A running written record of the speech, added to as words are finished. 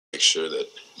sure that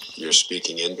you're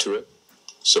speaking into it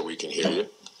so we can hear you.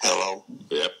 Hello?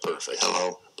 Yep, perfect.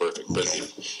 Hello? Perfect. But Okay.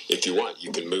 if you want,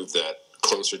 you can move that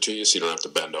closer to you so you don't have to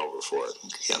bend over for it.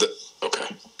 Yeah.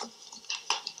 Okay.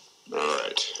 All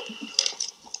right.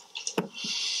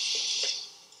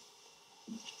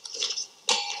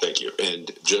 Thank you.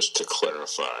 And just to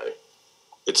clarify,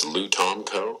 it's Lou Tom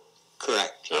Co.?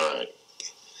 Correct. All right.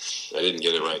 I didn't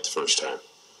get it right the first time.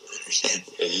 I understand.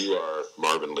 And you are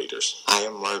Marvin Leaders? I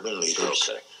am Marvin Leaders.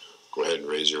 Okay. Go ahead and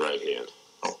raise your right hand.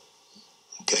 Oh,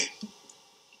 okay.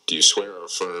 Do you swear or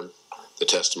affirm the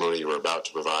testimony you are about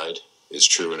to provide is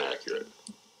true and accurate?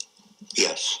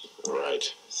 Yes. All right.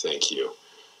 Thank you.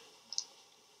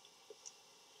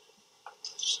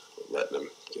 Just letting them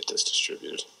get this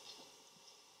distributed.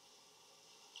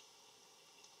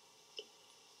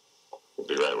 We'll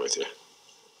be right with you.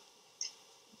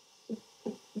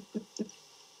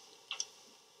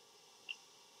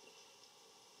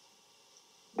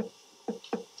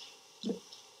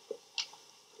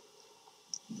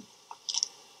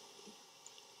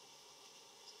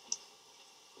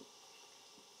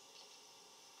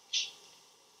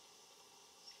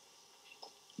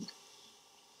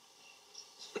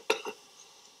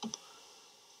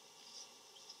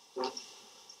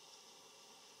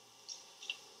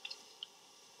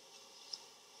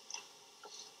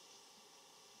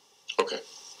 Okay.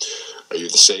 Are you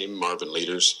the same Marvin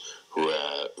Leaders who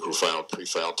filed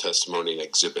pre-filed testimony and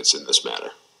exhibits in this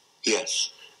matter? Yes.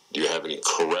 Do you have any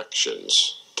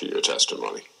corrections to your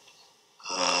testimony?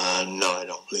 No, I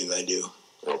don't believe I do.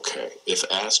 Okay. If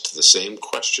asked the same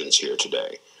questions here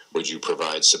today, would you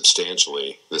provide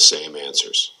substantially the same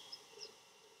answers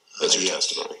as your yes.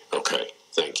 testimony? Okay.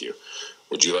 Thank you.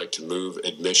 Would you like to move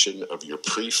admission of your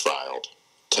pre-filed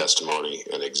testimony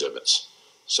and exhibits?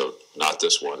 So not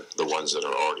this one, the ones that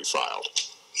are already filed.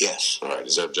 Yes. All right.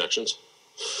 Is there objections?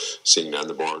 Seeing none,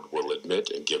 the board will admit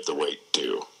and give the weight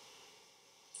due.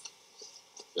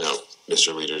 Now,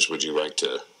 Mr. Leaders, would you like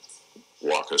to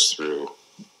walk us through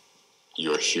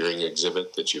your hearing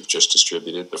exhibit that you've just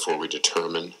distributed before we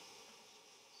determine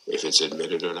if it's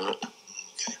admitted or not?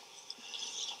 Okay.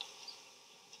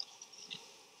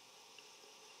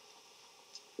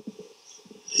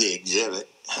 The exhibit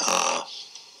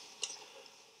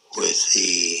with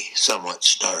the somewhat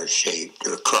star-shaped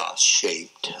or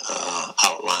cross-shaped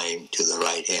outline to the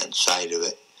right-hand side of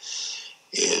it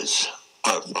is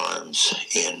our farms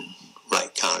in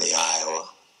Wright County, Iowa.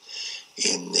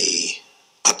 In the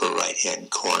upper right-hand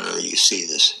corner, you see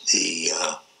the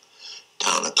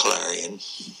town of Clarion.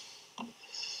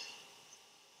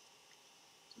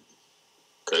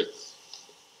 Okay.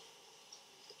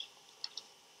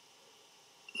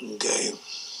 Okay.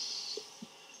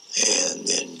 And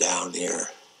then down here,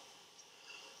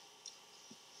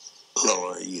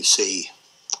 lower, you see,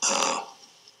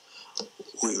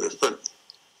 we refer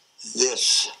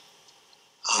this,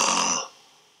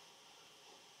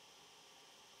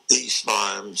 these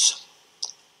farms,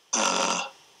 my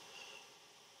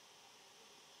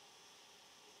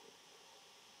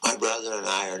brother and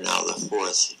I are now the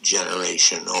fourth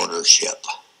generation ownership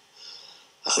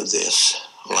of this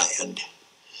land.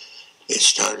 It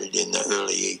started in the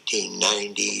early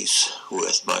 1890s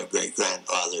with my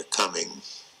great-grandfather coming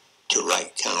to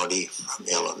Wright County from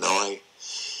Illinois,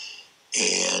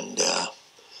 and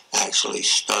actually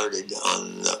started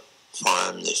on the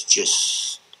farm that's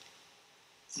just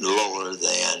lower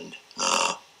than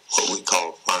what we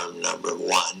call farm number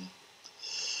 1.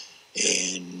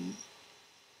 And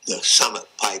the Summit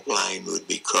pipeline would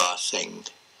be crossing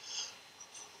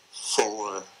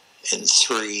 4 and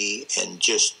 3 and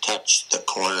just touch the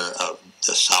corner of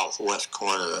the southwest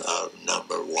corner of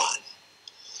number 1.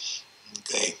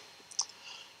 Okay.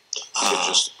 So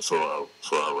just for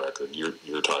our record,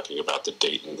 you're talking about the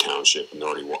Dayton Township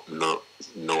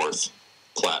North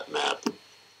plat map,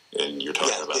 and you're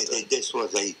talking about this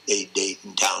was a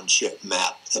Dayton Township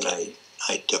map that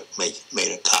I took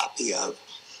made a copy of.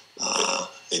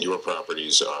 And your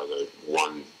properties are the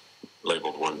one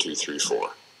labeled 1, 2, 3,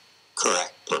 4.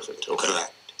 Correct. Perfect. Okay.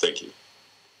 Correct. Thank you.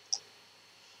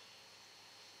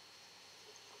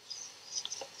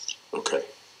 Okay.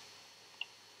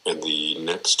 And the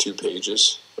next 2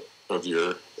 pages of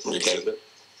your exhibit?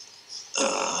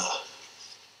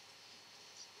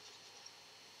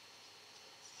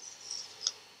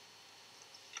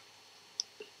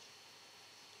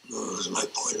 What was my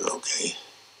pointer? Okay.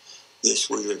 This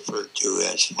we refer to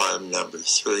as farm number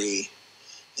 3,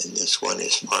 and this one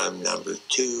is farm number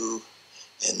 2,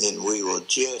 and then we will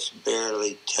just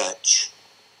barely touch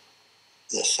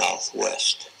the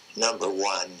southwest. Number 1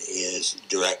 is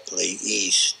directly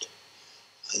east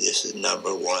This is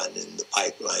number one, and the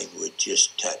pipeline would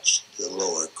just touch the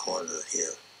lower corner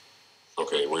here.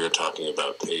 Okay, we are talking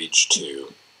about page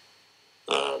 2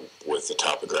 with the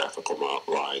topographical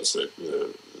lines,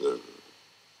 the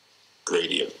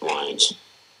gradient lines,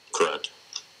 correct?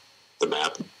 The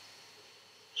map?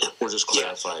 We're just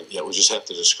clarifying. Yeah, we just have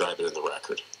to describe it in the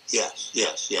record. Yes.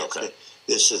 Okay.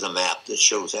 This is a map that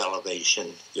shows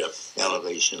elevation,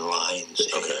 elevation lines,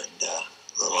 okay. and the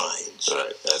lines. All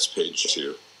right, that's page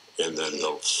 2. And then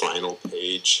the final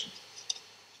page,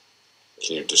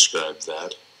 can you describe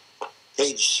that?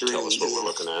 Page 3 Tell us what we're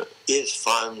looking at. Is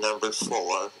farm number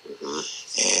 4,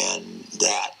 and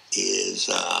that is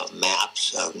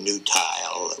maps of new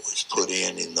tile that was put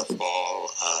in the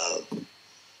fall of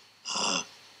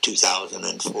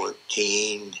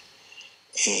 2014,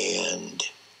 and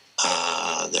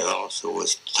there also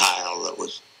was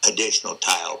additional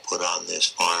tile put on this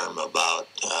farm, about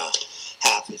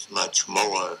half as much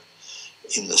more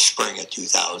in the spring of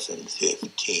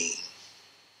 2015.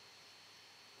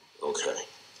 Okay.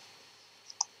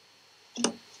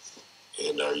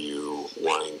 And are you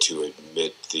wanting to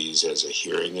admit these as a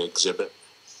hearing exhibit?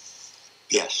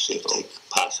 Yes, if they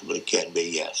possibly can be,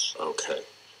 yes. Okay.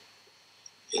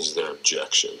 Is there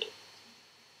objection?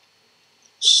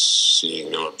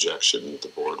 Seeing no objection, the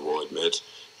board will admit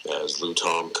as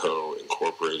Lutom Co.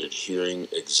 Incorporated Hearing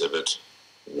Exhibit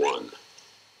 1.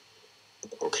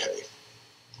 Okay.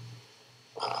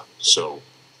 So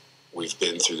we've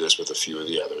been through this with a few of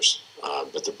the others,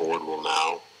 but the board will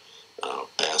now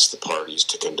ask the parties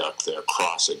to conduct their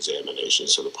cross-examination,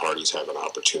 so the parties have an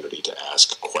opportunity to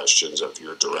ask questions of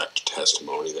your direct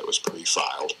testimony that was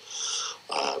pre-filed.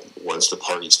 Once the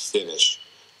parties finish,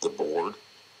 the board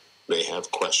may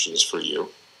have questions for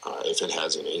you, if it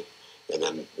has any, and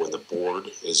then when the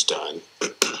board is done,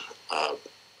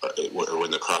 or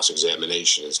when the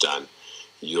cross-examination is done,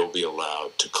 you'll be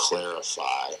allowed to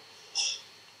clarify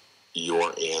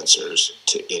your answers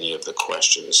to any of the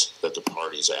questions that the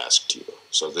parties asked you.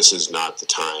 So this is not the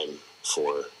time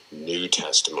for new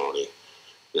testimony.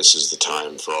 This is the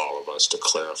time for all of us to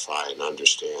clarify and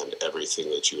understand everything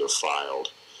that you have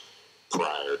filed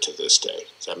prior to this day.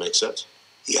 Does that make sense?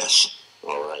 Yes.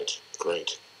 All right,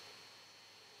 great.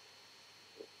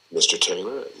 Mr.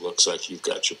 Taylor, it looks like you've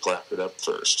got your placard up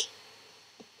first.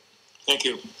 Thank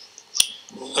you.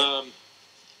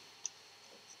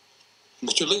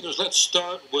 Mr. Leaders, let's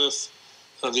start with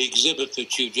the exhibit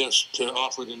that you just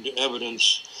offered into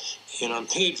evidence. And on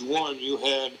page 1, you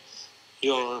had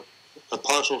your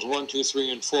parcels 1, 2, 3,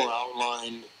 and 4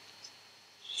 outlined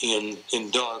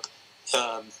in dark.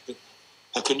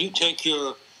 Can you take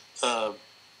your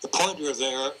the pointer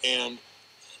there and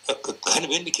kind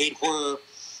of indicate where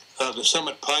the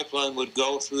Summit Pipeline would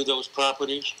go through those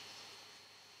properties?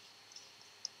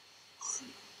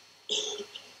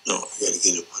 No, I got to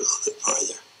get it put a little bit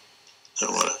farther. I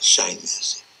don't want to shine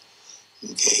this.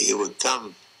 Okay, it would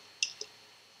come,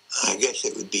 I guess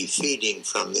it would be feeding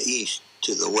from the east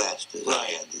to the west, as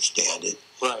I understand it.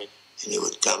 Right. And it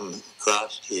would come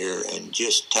across here and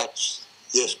just touch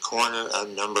this corner of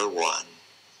number 1.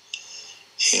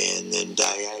 And then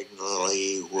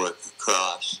diagonally work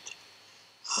across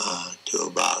to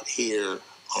about here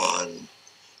on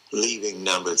leaving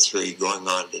number 3, going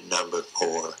on to number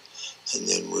 4. And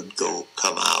then would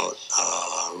come out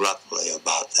roughly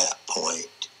about that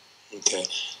point. Okay,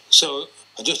 so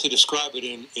just to describe it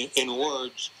in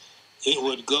words, it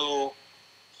would go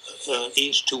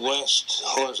east to west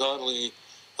horizontally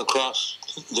across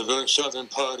the very southern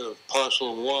part of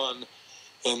parcel 1,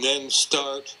 and then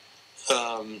start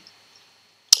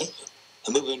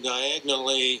moving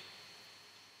diagonally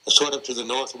sort of to the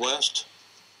northwest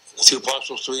through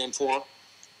parcels 3 and 4?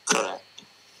 Correct.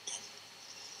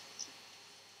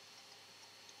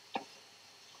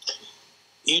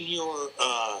 In your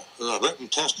written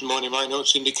testimony, my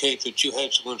notes indicate that you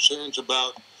had some concerns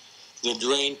about the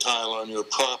drain tile on your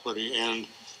property, and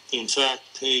in fact,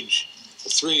 page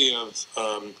 3 of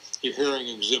your hearing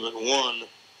exhibit 1,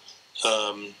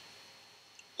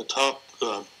 the top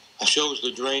shows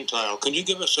the drain tile. Can you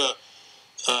give us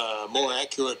a more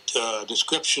accurate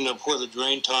description of where the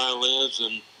drain tile is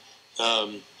and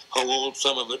how old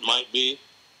some of it might be?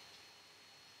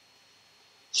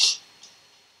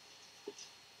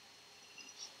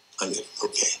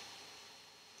 Okay.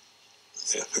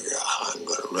 I gotta figure out how I'm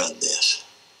gonna run this.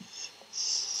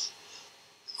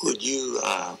 Would you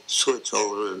switch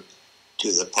over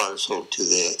to the parcel to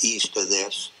the east of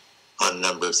this on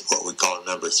what we call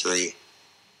number 3?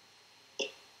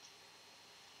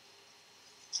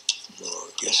 Oh,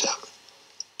 I guess I'm...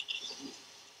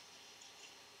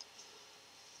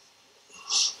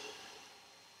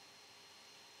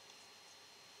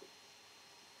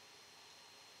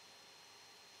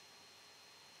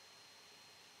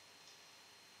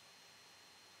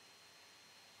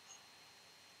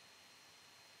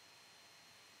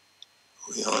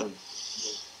 We on?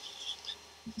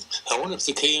 I wonder if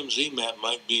the KMZ map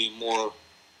might be more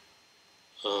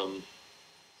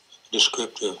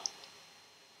descriptive.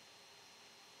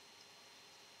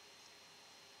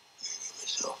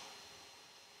 So.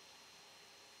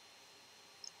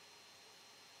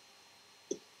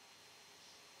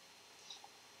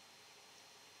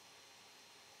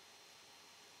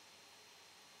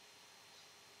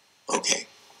 Okay.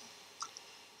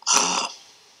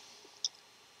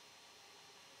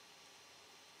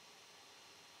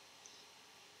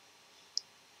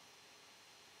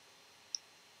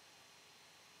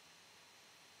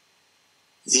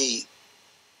 The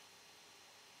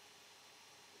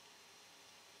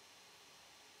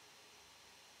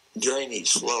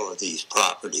drainage flow of these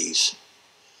properties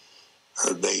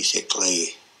are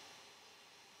basically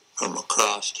from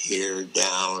across here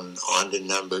down onto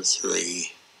number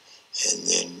 3 and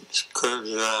then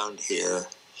curves around here,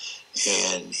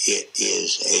 and it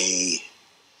is a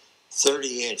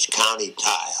 30-inch county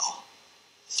tile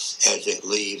as it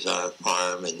leaves our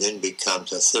farm and then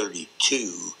becomes a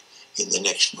 32 in the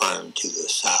next farm to the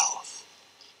south.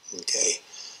 Okay,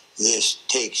 this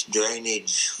takes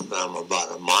drainage from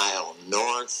about a mile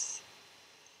north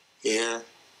here.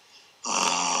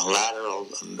 Lateral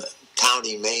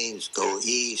county mains go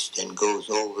east and goes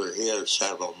over here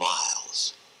several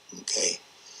miles. Okay,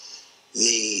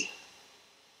 we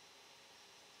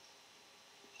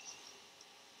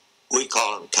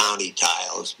call them county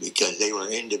tiles because they were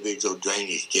individual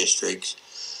drainage districts,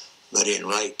 but in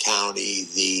Wright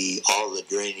County, all the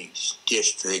drainage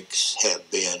districts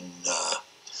have been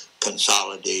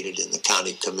consolidated, and the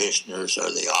county commissioners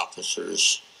are the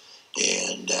officers,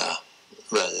 and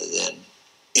rather than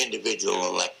individual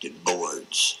elected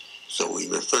boards. So we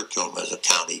refer to them as a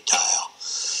county tile.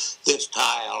 This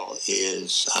tile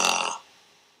is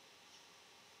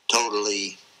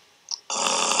totally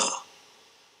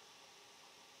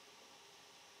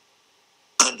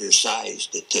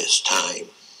undersized at this time,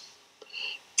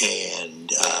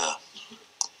 and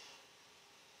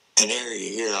an area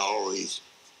here always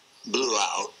blew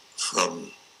out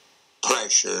from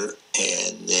pressure,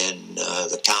 and then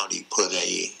the county put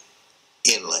a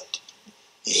inlet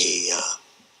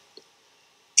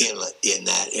in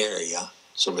that area.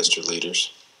 So, Mr.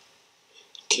 Leaders,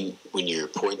 when you're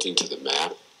pointing to the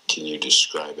map, can you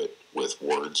describe it with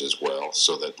words as well,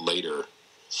 so that later,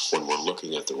 when we're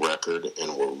looking at the record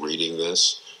and we're reading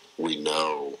this, we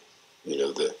know,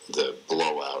 the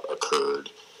blowout occurred.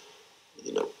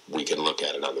 We can look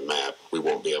at it on the map. We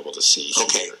won't be able to see here.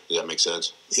 Okay. Does that make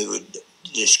sense? You would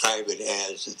describe it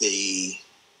as the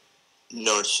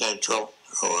north central,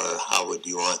 or how would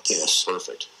you want this?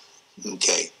 Perfect.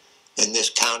 Okay. And this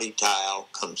county tile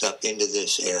comes up into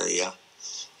this area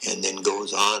and then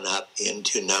goes on up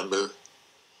into number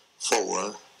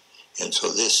 4. And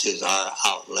so this is our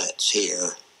outlets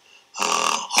here.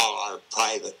 All our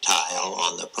private tile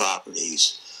on the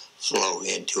properties flow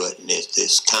into it, and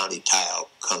this county tile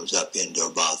comes up into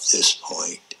about this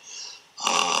point.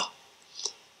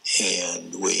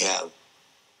 And we have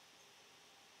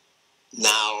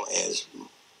now, as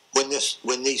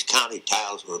when these county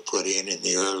tiles were put in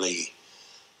the early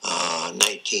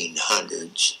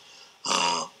 1900s,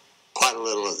 quite a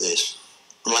little of this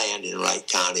land in Wright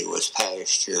County was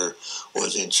pasture,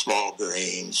 was in small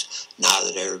grains. Now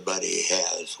that everybody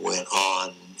has went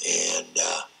on and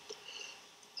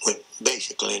went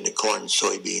basically into corn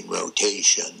soybean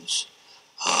rotations,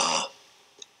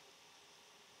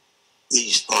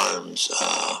 these farms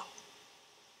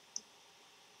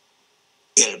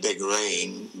in a big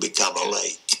rain become a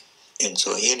lake. And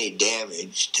so any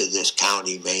damage to this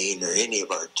county main or any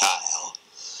of our tile,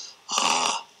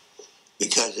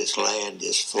 because this land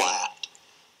is flat,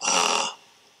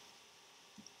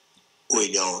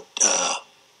 we don't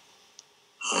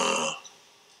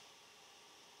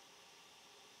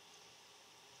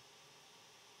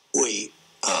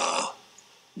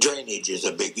drainage is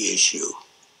a big issue.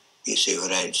 You see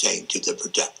what I'm saying, to the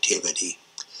productivity.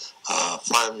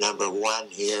 Farm number 1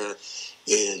 here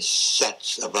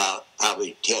sets about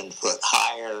probably 10 foot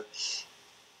higher.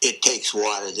 It takes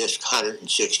water. This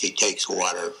 160 takes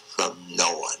water from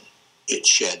no one. It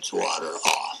sheds water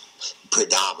off,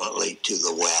 predominantly to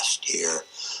the west here.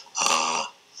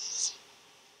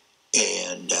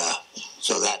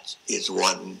 So that is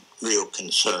one real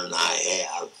concern I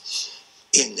have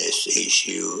in this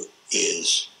issue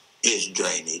is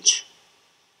drainage.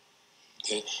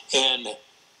 Okay, and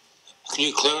can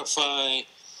you clarify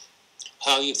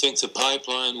how you think the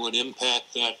pipeline would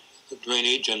impact that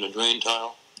drainage and the drain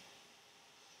tile?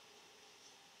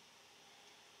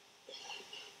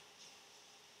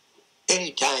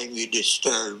 anytime you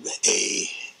disturb a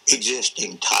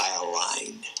existing tile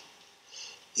line,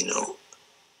 you know,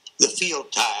 the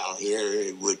field tile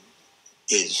here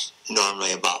is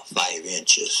normally about 5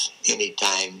 inches.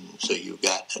 Anytime, so you've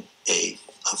got a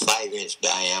 5-inch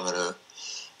diameter.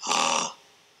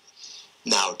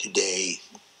 Now today,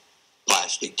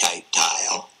 plastic type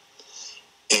tile,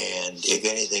 and if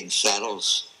anything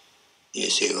settles, you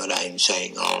see what I'm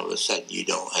saying, all of a sudden you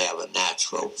don't have a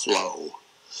natural flow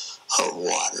of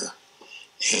water,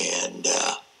 and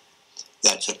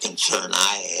that's a concern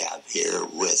I have here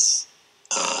with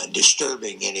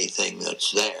disturbing anything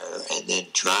that's there and then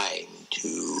trying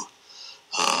to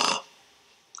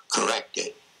correct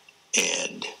it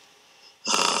and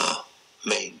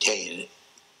maintain it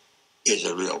is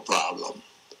a real problem.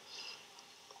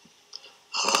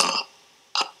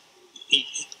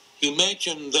 You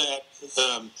mentioned that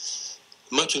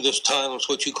much of this tile is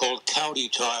what you call county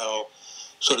tile.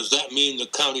 So does that mean the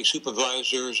county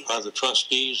supervisors are the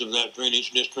trustees of that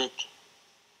drainage district?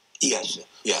 Yes.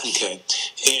 Okay.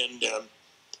 And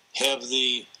have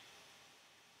the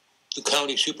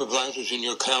county supervisors in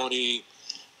your county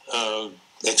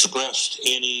expressed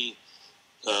any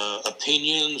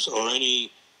opinions or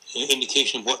any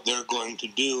indication of what they're going to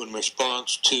do in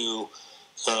response to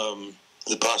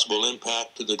the possible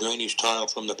impact to the drainage tile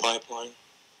from the pipeline?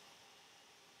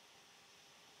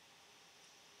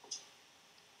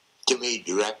 To me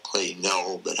directly,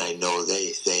 no, but I know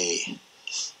they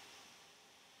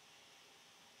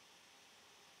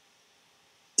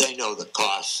know the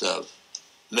costs of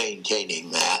maintaining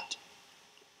that,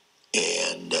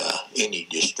 and any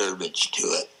disturbance to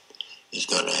it is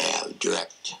going to have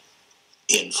direct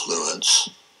influence,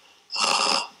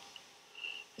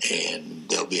 and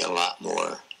there'll be a lot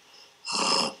more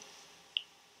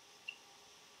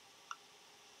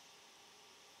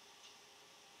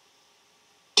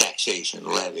taxation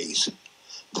levies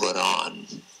put on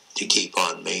to keep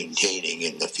on maintaining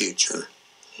in the future,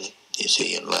 you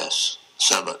see, unless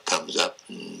Summit comes up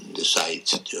and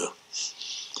decides to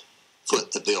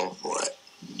foot the bill for it.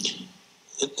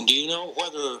 Do you know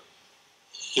whether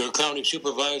your county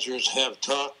supervisors have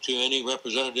talked to any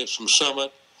representatives from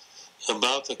Summit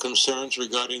about the concerns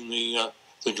regarding the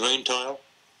drain tile?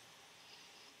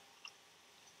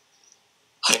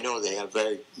 I know they have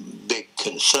very big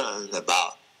concern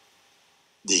about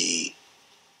the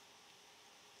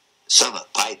Summit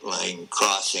pipeline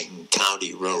crossing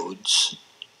county roads,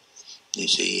 you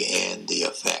see, and the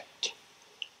effect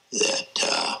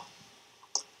that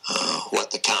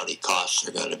what the county costs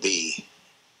are going to be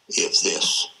if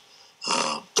this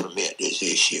permit is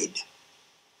issued.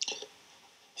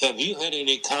 Have you had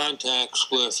any contacts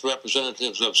with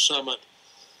representatives of Summit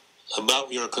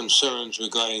about your concerns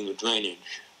regarding the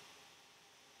drainage?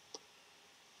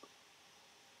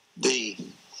 The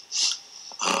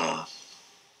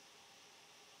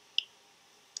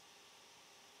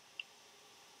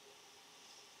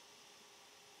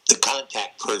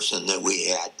contact person that we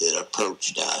had that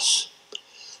approached us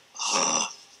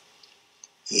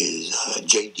is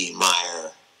J.D.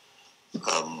 Meyer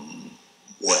from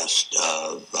west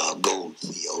of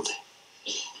Goldfield,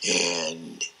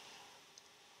 and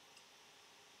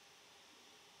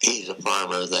he's a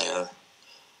farmer there.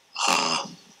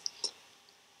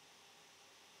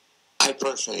 I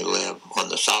personally live on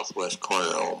the southwest corner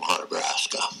of Omaha,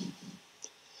 Nebraska.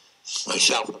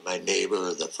 Myself and my neighbor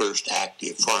are the first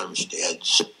active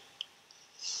farmsteads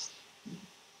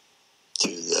to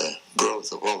the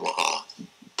growth of Omaha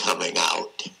coming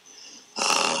out,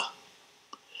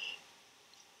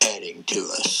 adding to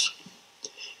us.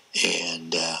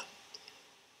 And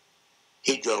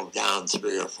he drove down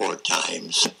 3 or 4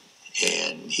 times,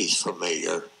 and he's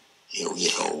familiar,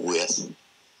 with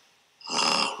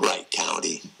Wright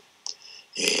County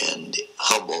and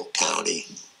Humboldt County,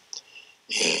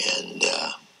 and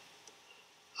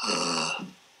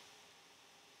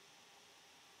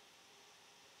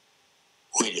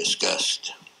we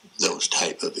discussed those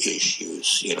type of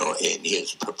issues, and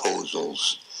his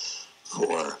proposals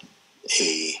for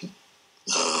a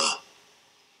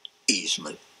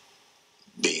easement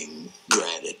being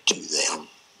granted to them,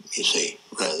 you see,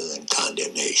 rather than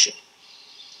condemnation.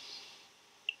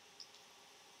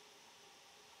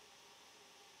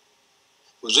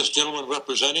 Was this gentleman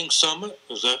representing Summit?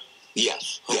 Is that?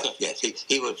 Yes, okay. yes.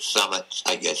 He was Summit,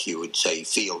 I guess you would say,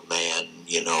 field man,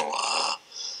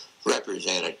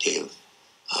 representative,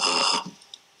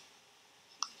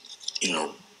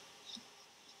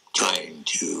 trying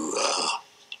to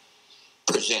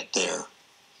present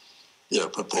their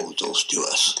proposals to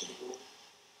us.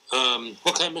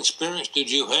 What kind of experience did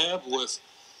you have with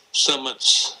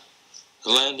Summit's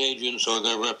land agents or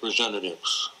their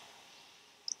representatives?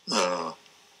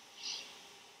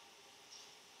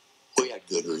 We had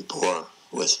good rapport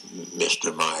with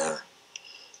Mr. Meyer.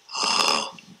 I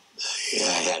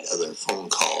had other phone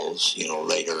calls,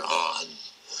 later on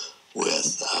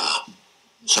with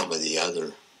some of the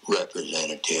other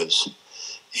representatives,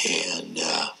 and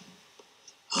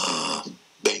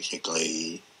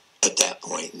basically at that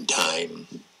point in time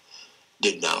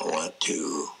did not want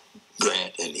to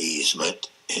grant an easement,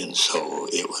 and so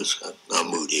it was a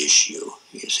moot issue.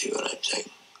 You see what I'm saying?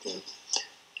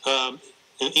 Yeah.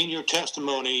 In your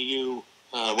testimony, you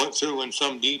went through in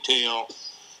some detail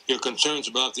your concerns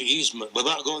about the easement.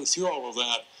 Without going through all of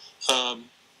that,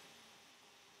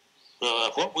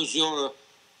 what was your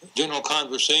general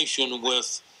conversation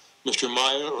with Mr.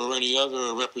 Meyer or any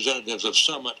other representatives of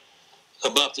Summit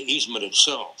about the easement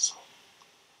itself?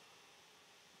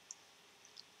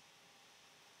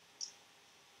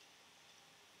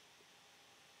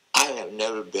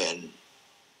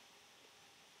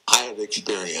 I have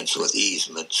experience with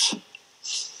easements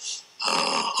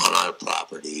on our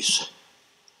properties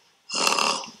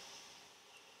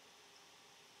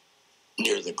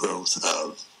near the growth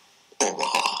of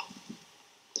Omaha,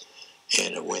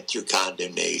 and it went through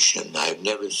condemnation. I've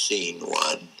never seen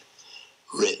one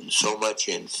written so much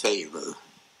in favor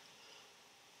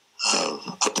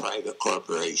of a private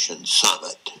corporation,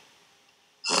 Summit,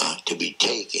 to be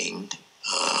taking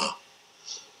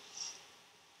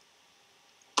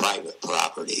private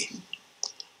property.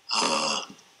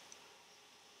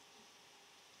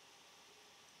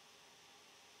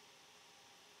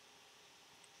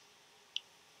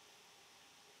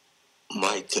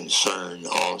 My concern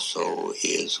also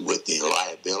is with the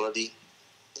liability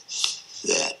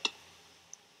that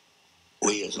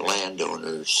we as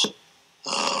landowners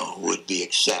would be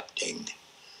accepting,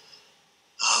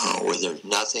 where there's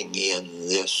nothing in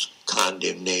this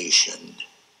condemnation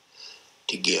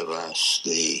to give us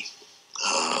the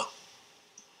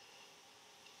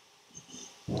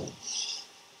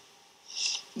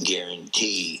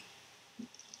guarantee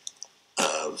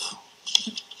of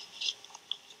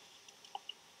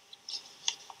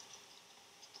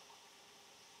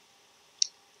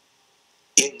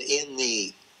in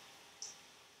the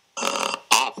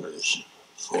offers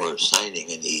for signing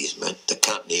an easement, the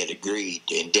company had agreed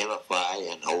to indemnify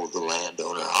and hold the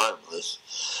landowner harmless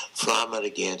from and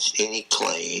against any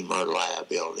claim or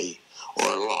liability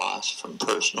or loss from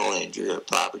personal injury or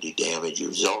property damage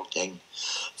resulting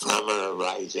from or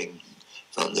arising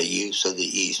from the use of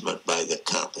the easement by the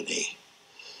company,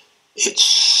 its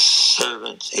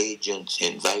servants, agents,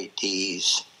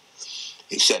 invitees,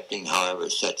 excepting, however,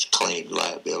 such claimed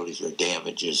liabilities or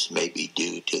damages may be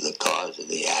due to the cause of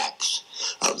the acts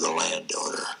of the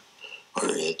landowner or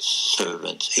its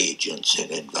servants, agents,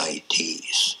 and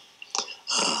invitees.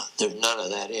 There's none of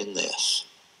that in this.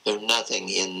 There's nothing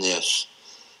in this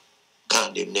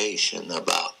condemnation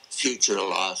about future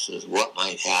losses, what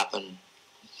might happen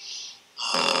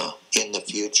in the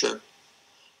future,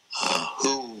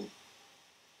 who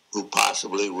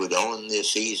possibly would own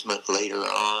this easement later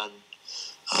on.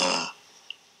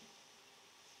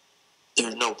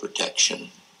 There's no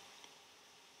protection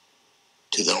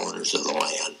to the owners of the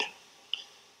land.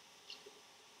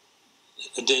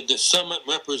 Did the Summit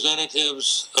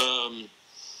representatives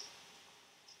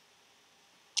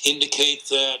indicate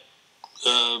that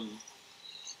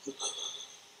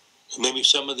maybe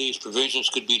some of these provisions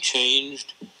could be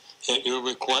changed at your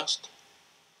request?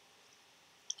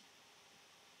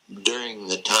 During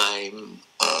the time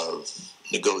of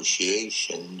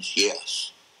negotiations,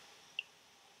 yes.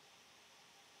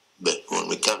 But when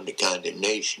we come to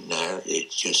condemnation there,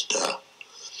 it's just the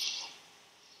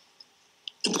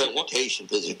presentation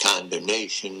for the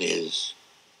condemnation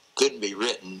couldn't be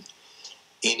written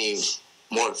any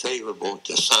more favorable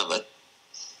to Summit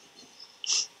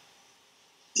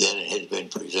than it has been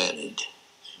presented.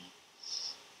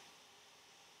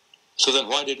 So then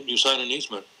why didn't you sign an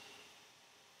easement?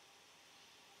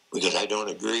 Because I don't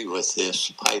agree with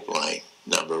this pipeline,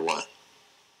 number one.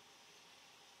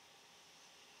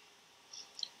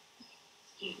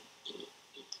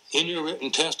 In your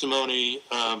written testimony,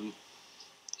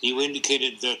 you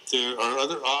indicated that there are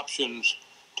other options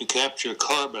to capture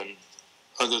carbon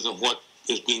other than what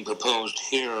is being proposed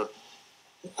here.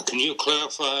 Can you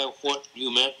clarify what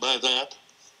you meant by that?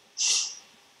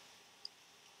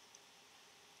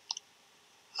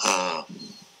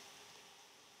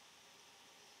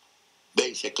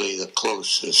 Basically, the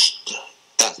closest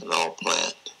ethanol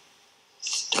plant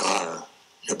to our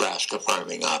Nebraska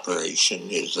farming operation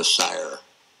is the Sire,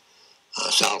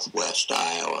 Southwest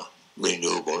Iowa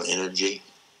Renewable Energy.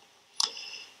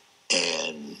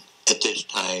 And at this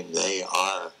time, they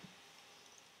are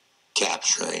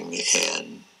capturing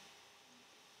and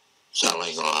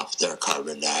selling off their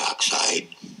carbon dioxide.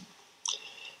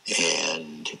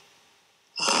 And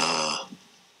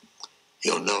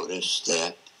you'll notice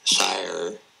that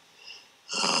Sire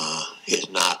is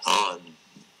not on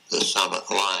the summit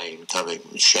line coming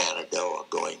from Shenandoah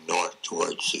going north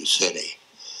towards Sioux City,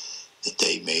 that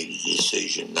they made a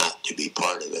decision not to be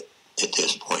part of it at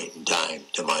this point in time,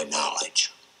 to my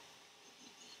knowledge.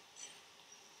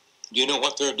 Do you know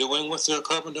what they're doing with their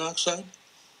carbon dioxide?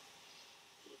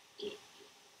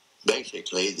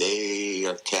 Basically, they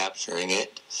are capturing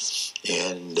it,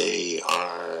 and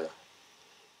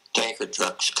tanker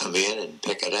trucks come in and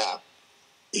pick it up.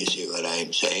 You see what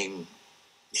I'm saying?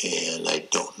 And I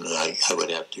don't know, I would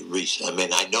have to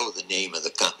I know the name of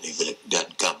the company, but it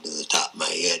doesn't come to the top of my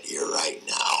head here right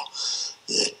now,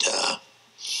 that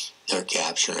they're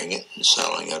capturing it and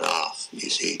selling it off, you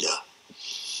see, to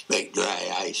make dry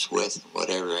ice with,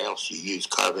 whatever else you use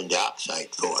carbon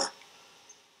dioxide for.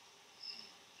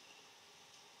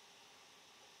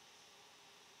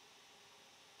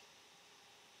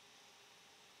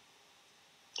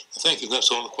 Thank you.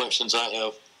 That's all the questions I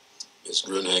have. Ms.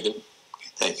 Grunhagen.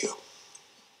 Thank you.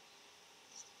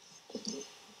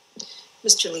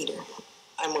 Mr. Leader,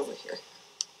 I'm over here.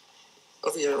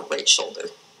 Over your right shoulder.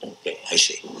 Okay, I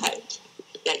see. Hi.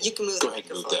 Yeah, you can move Go the ahead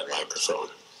and move microphone that around. microphone.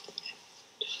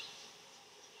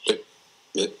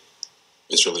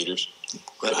 Mr. Leaders,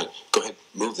 go ahead,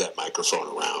 move that microphone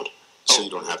around so you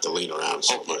don't have to lean around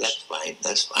so much.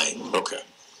 That's fine. Okay,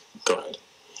 go ahead.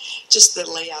 Just the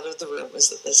layout of the room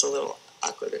is a little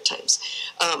awkward at times.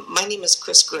 My name is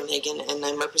Chris Grunhagen, and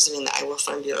I'm representing the Iowa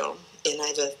Farm Bureau, and I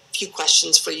have a few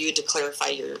questions for you to clarify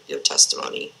your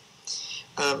testimony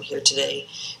here today.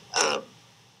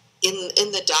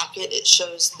 In the docket, it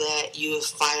shows that you have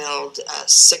filed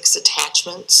 6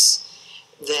 attachments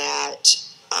that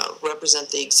represent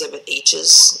the Exhibit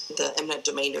H's, the eminent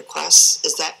domain requests.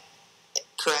 Is that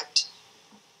correct?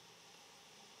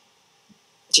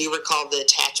 Do you recall the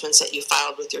attachments that you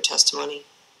filed with your testimony?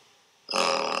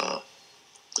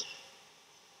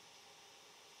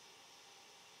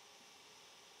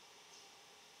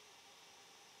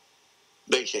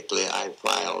 Basically, I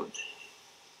filed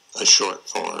a short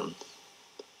form,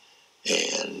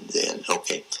 and then,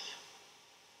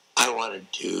 I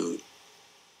wanted to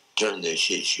turn this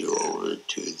issue over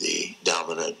to the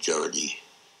Brian Jorde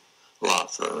law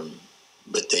firm,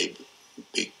 but they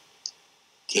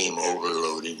became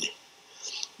overloaded,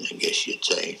 I guess you'd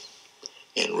say,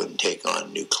 and wouldn't take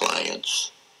on new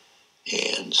clients.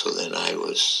 And so then I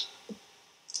was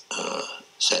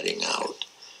setting out,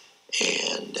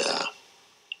 and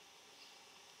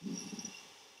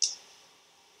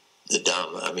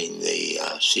the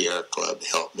Sierra Club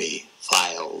helped me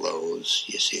file those,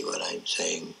 you see what I'm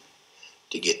saying,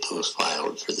 to get those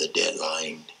filed for the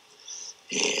deadline.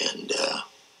 And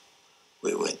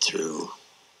we went through,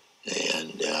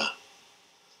 and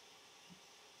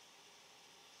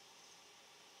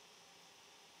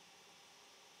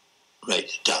right at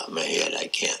the top of my head, I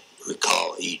can't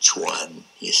recall each one,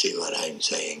 you see what I'm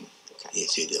saying. Okay. You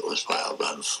see that was filed.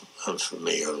 I'm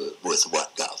familiar with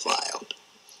what got filed.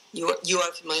 You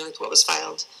are familiar with what was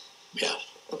filed? Yeah.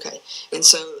 Okay. And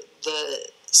so the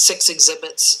 6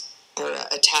 exhibits or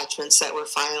attachments that were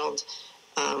filed,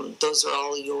 those are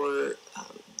all your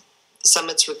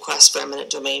Summit's requests for eminent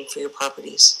domain for your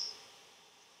properties?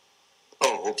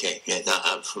 Oh, okay. Yeah, now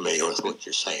I'm familiar with what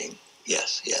you're saying.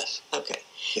 Yes. Okay.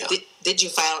 Yeah. Did you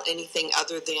file anything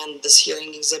other than this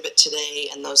hearing exhibit today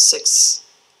and those 6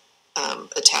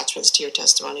 attachments to your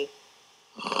testimony?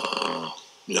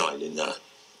 No, I did not.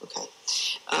 Okay.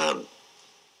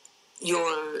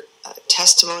 Your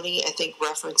testimony, I think,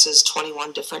 references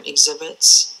 21 different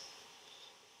exhibits.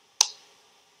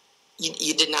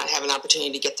 You did not have an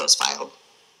opportunity to get those filed.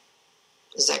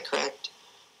 Is that correct?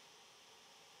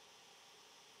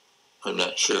 I'm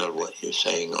not sure what you're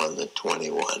saying on the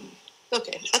 21.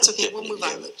 Okay, that's okay. We'll move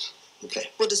exhibits. On. Okay.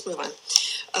 We'll just move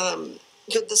on.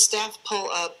 Could the staff pull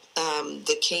up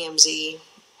the KMZ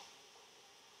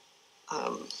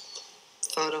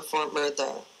photo form or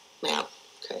the map?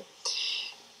 Okay.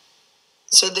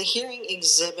 So the hearing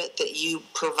exhibit that you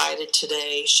provided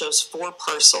today shows 4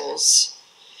 parcels.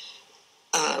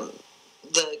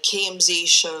 The KMZ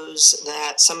shows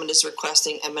that someone is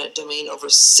requesting eminent domain over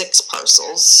 6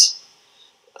 parcels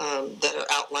that are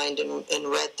outlined in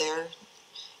red there.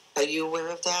 Are you aware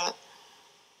of that?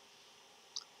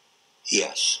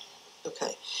 Yes.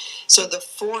 Okay. So the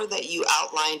 4 that you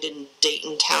outlined in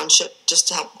Dayton Township, just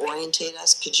to help orientate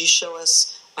us, could you show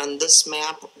us on this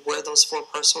map where those 4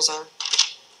 parcels are?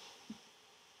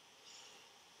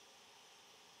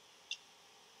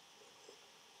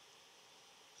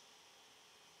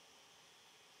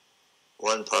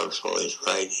 One parcel is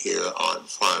right here on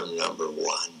farm number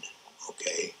 1,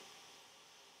 okay?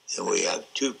 And we have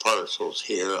 2 parcels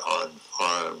here on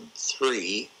farm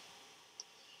 3,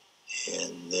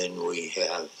 and then we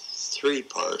have 3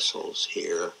 parcels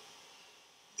here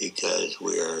because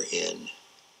we're in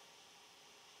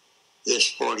this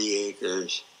 40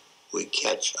 acres. We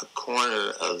catch a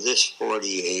corner of this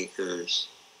 40 acres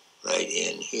right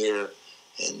in here,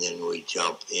 and then we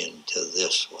jump into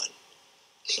this one.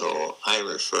 So I'm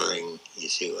referring, you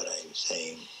see what I'm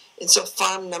saying? And so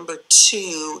farm number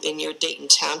 2 in your Dayton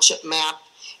Township map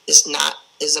is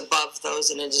above those,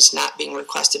 and it is not being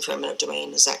requested for eminent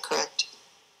domain. Is that correct?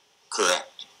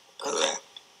 Correct. Correct.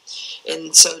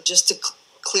 And so just to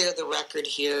clear the record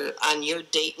here, on your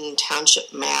Dayton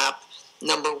Township map,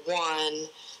 number 1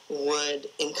 would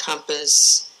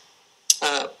encompass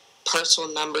parcel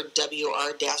number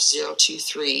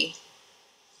WR-023.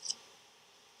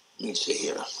 Let me see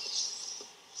here.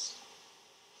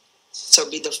 So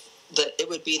it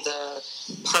would be the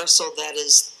parcel that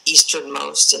is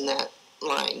easternmost in that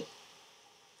line.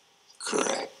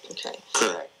 Correct. Okay.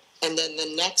 Correct. And then the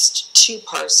next 2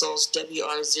 parcels,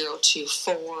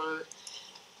 WR-024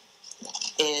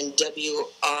 and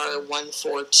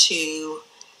WR-142,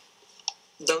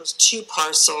 those 2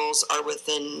 parcels are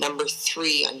within number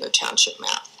 3 on your township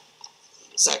map.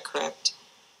 Is that correct?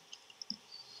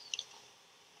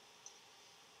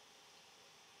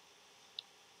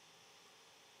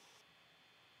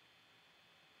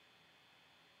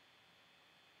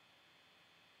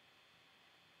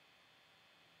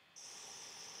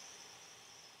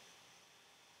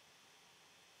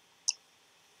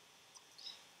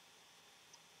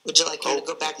 Would you like me to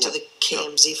go back to the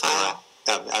KMZ file?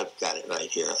 I've got it right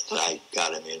here. Okay. I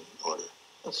got them in order.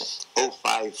 Okay.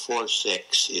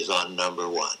 0546 is on number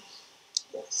 1.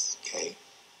 Yes. Okay.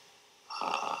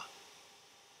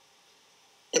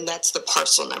 And that's the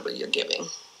parcel number you're giving.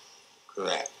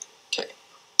 Correct. Okay.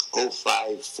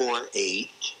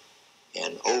 0548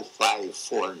 and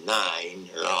 0549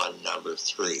 are on number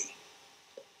 3.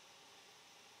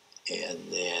 And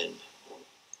then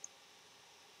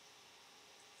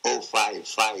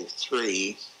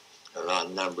 0553 are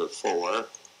on number 4,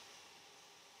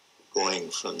 going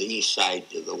from the east side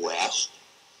to the west.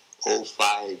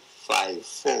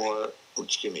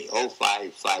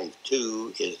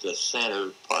 0552 is the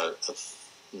center part of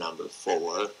number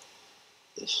 4,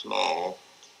 the small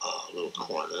little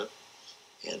corner.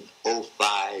 And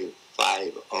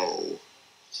 0550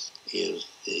 is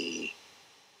the,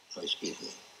 excuse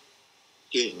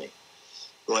me,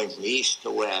 going from east to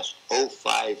west.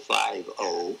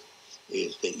 0550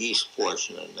 is the east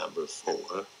portion of number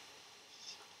 4.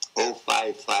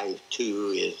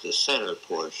 0552 is the center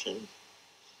portion,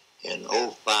 and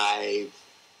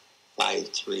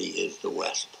 0553 is the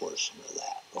west portion of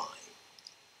that line.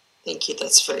 Thank you,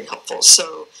 that's very helpful.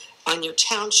 So on your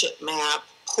township map,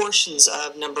 portions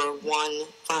of number 1,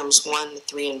 farms 1,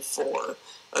 3, and 4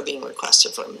 are being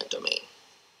requested for eminent domain.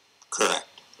 Correct.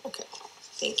 Okay,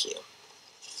 thank you.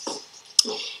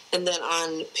 And then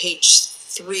on page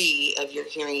 3 of your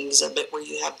hearing exhibit where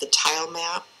you have the tile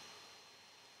map.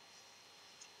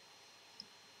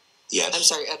 Yes. I'm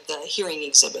sorry, of the hearing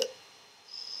exhibit.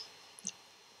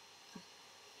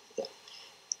 Yeah.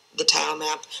 The tile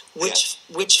map. Which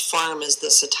farm is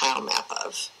this a tile map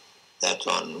of? That's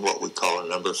on what we call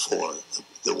number 4,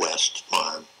 the west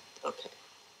farm. Okay.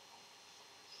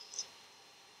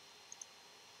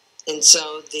 And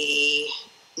so the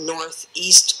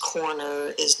northeast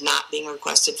corner is not being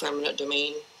requested for eminent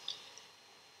domain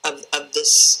of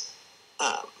this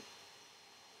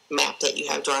map that you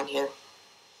have drawn here,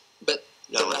 but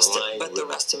No, the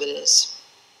rest of it is.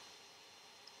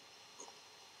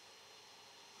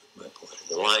 My point.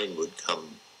 The line would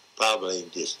come, probably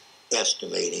just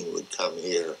estimating, would come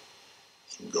here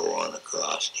and go on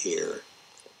across here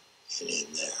and in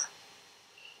there.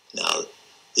 Now,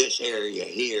 this area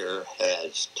here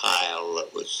has tile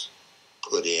that was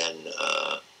put in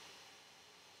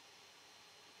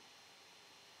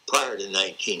prior to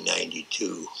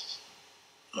 1992,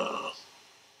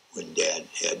 when Dad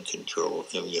had control,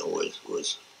 and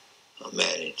was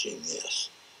managing this.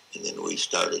 And then we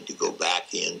started to go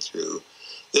back in through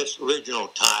this original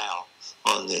tile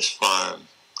on this farm.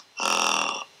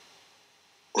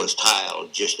 Was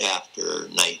tiled just after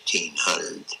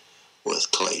 1900 with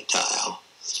clay tile,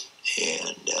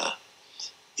 and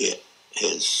it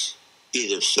has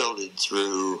either silted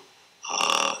through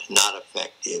not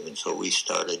effective, and so we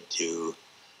started to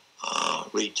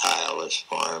retile this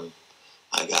farm.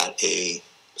 I got a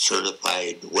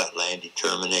certified wetland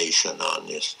determination on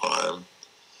this farm.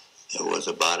 It was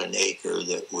about an acre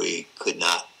that we could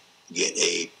not get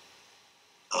a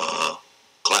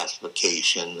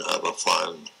classification of a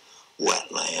farmed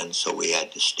wetland, so we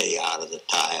had to stay out of the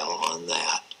tile on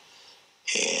that.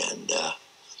 And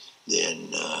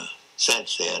then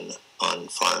since then, on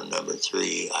farm number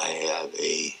 3, I have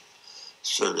a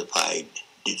certified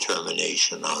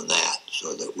determination on that,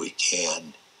 so that we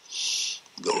can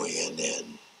go in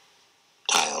and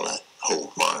tile that whole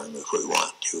farm if we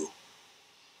want to.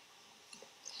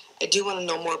 I do want to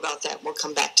know more about that. We'll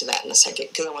come back to that in a second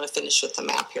because I want to finish with the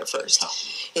map here first.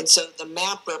 Oh. And so the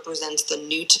map represents the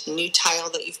new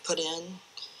tile that you've put in?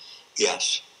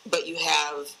 Yes. But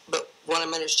what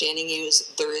I'm understanding you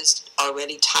is there is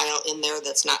already tile in there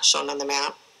that's not shown on the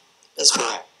map as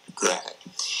well? Correct.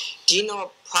 Okay. Do you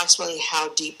know approximately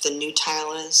how deep the new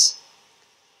tile is?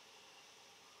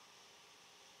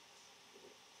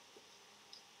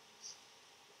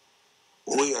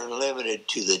 We are limited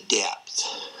to the depth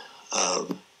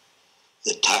of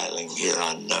the tiling here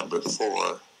on number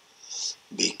 4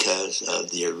 because of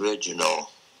the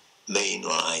original main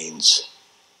lines.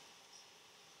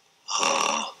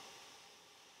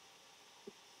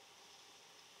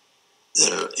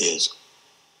 There is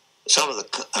some of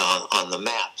the on the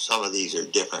map. Some of these are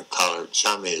different colored.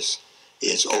 Some is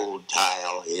old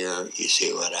tile here. You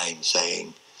see what I'm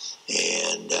saying?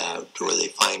 And where they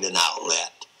find an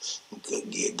outlet.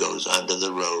 It goes under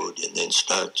the road and then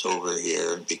starts over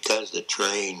here. And because the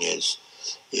terrain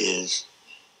is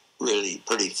really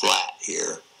pretty flat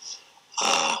here,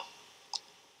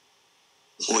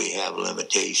 we have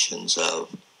limitations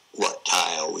of what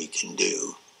tile we can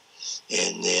do.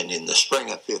 And then in the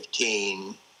spring of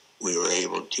 15, we were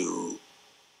able to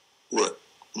work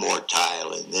more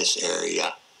tile in this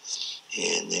area.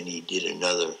 And then he did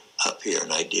another up here,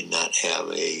 and I did not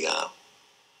have a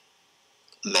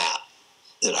map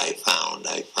that I found.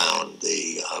 I found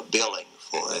the billing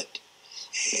for it.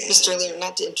 And Mr. Lear,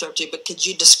 not to interrupt you, but could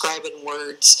you describe in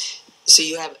words? So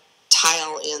you have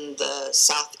tile in the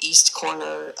southeast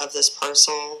corner of this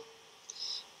parcel.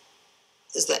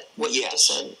 Is that what you just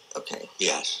said? Okay.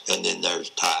 Yes, and then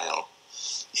there's tile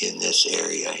in this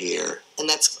area here. And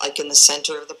that's like in the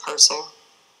center of the parcel?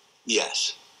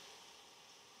 Yes.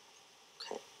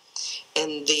 Okay.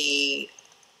 And the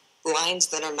lines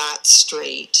that are not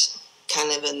straight,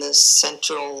 kind of in the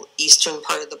central eastern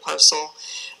part of the parcel,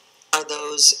 are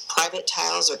those private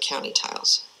tiles or county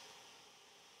tiles?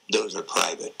 Those are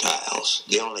private tiles.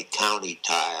 The only county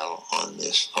tile on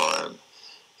this farm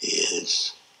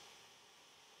is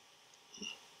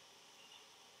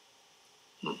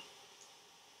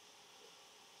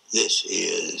this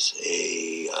is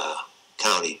a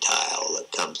county tile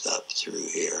that comes up through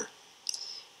here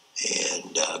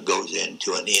and goes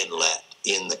into an inlet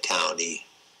in the county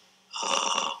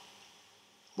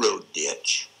road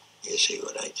ditch. You see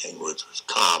what I think, which was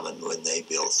common when they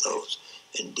built those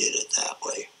and did it that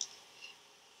way.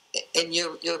 And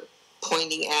you're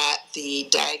pointing at the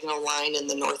diagonal line in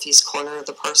the northeast corner of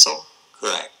the parcel?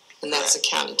 Correct. And that's a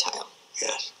county tile?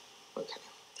 Yes. Okay,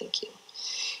 thank you.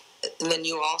 And then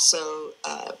you also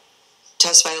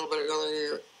testified a little bit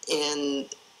earlier in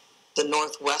the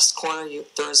northwest corner.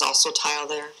 There is also tile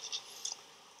there?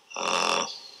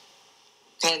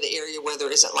 Kind of the area where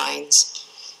there isn't lines?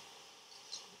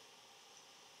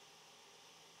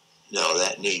 No,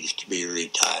 that needs to be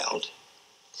retiled.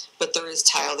 But there is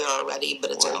tile there already,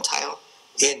 but it's old tile?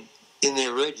 In the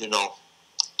original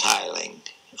tiling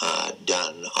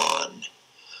done on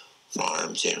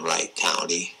farms in Wright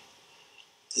County,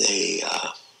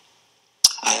 I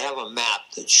have a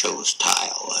map that shows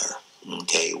tile there.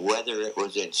 Okay, whether it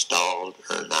was installed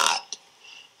or not,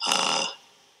 I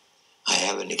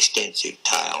have an extensive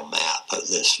tile map of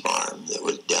this farm that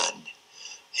was done,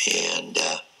 and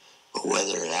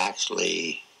whether it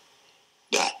actually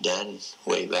got done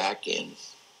way back in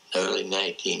the early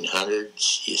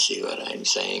 1900s, you see what I'm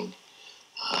saying?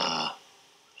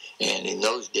 And in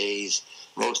those days,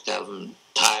 most of them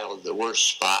tiled the worst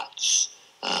spots.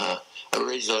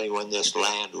 Originally, when this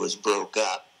land was broke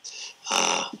up,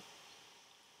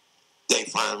 they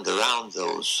farmed around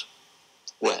those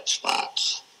wet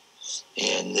spots.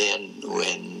 And then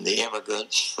when the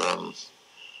immigrants from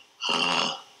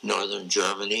northern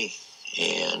Germany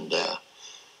and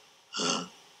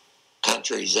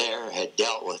countries there had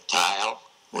dealt with tile,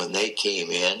 when they came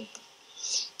in,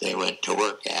 they went to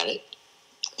work at it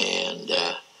and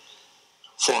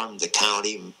formed the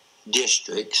county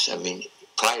districts,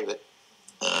 private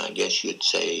I guess you'd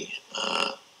say,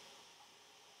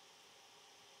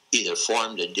 either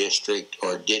formed a district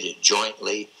or did it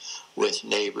jointly with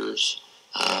neighbors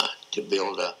to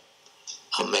build a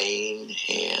main,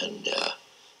 and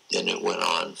then it went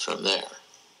on from there.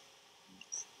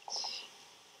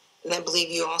 And I believe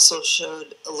you also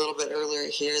showed a little bit earlier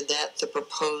here that the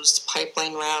proposed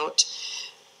pipeline route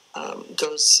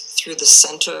goes through the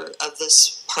center of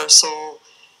this parcel,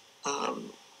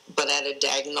 but at a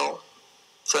diagonal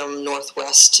from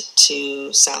northwest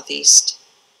to southeast.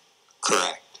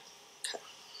 Correct.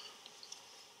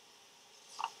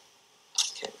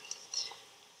 Okay.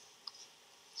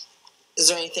 Is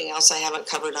there anything else I haven't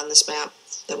covered on this map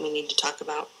that we need to talk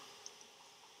about?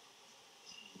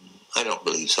 I don't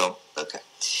believe so. Okay.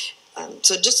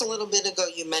 So just a little bit ago,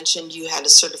 you mentioned you had a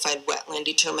certified wetland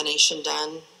determination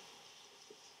done.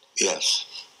 Yes.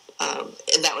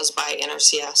 And that was by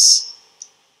NRCS?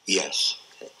 Yes.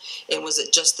 Okay. And was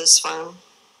it just this farm?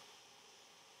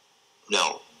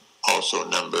 No. Also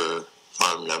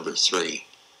farm number 3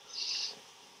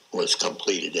 was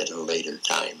completed at a later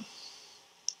time.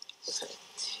 Okay.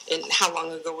 And how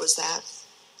long ago was that?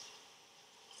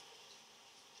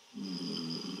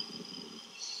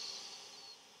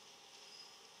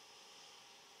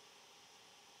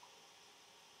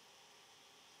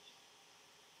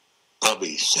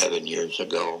 Probably 7 years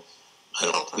ago. I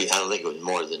don't think it was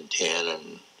more than 10,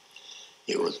 and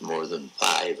it was more than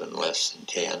 5 and less than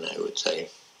 10, I would say.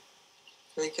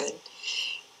 Very good.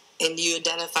 And you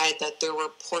identified that there were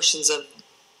portions of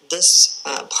this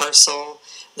parcel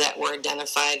that were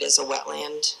identified as a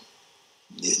wetland?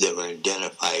 They were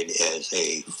identified as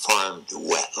a farmed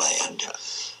wetland.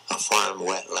 A farm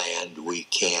wetland, we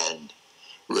can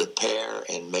repair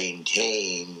and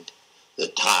maintain the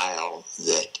tile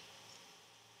that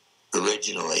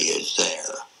originally is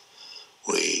there.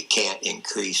 We can't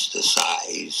increase the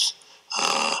size.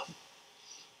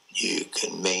 You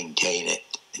can maintain it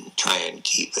and try and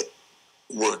keep it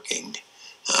working.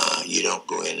 You don't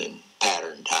go in and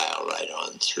pattern tile right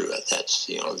on through it. That's,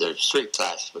 there's 3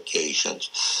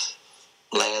 classifications.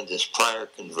 Land that's prior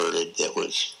converted that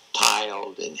was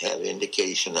tiled and have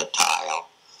indication of tile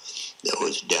that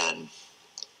was done,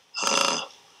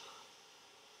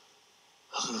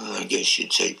 I guess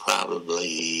you'd say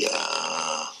probably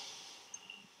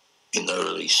in the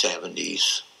early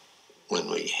 70s when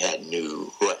we had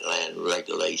new wetland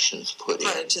regulations put in.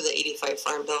 Prior to the 85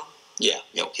 Farm Bill? Yeah,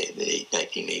 okay, the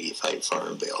 1985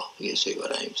 Farm Bill, you see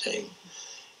what I'm saying?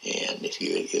 And if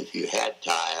you had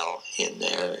tile in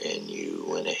there and you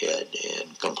went ahead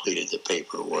and completed the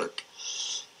paperwork,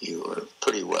 you were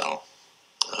pretty well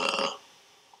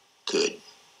could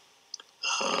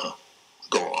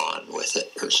go on with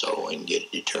it or so and get a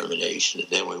determination. And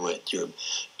then we went through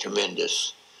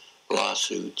tremendous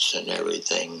lawsuits and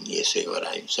everything, you see what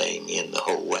I'm saying, in the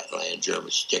whole wetland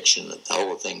jurisdiction. The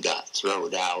whole thing got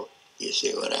thrown out, you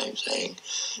see what I'm saying.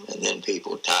 And then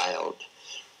people tiled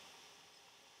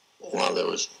while there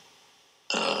was,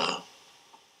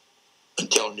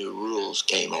 until new rules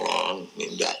came along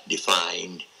and got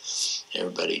defined.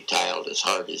 Everybody tiled as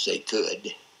hard as they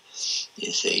could,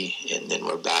 you see, and then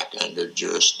we're back under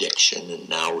jurisdiction, and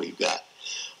now we've got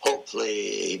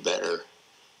hopefully a better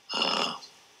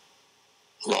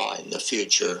law in the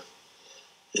future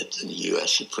that the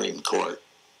U.S. Supreme Court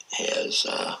has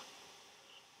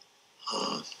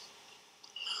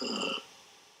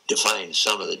defined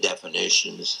some of the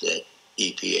definitions that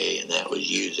EPA and that was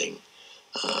using,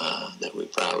 that we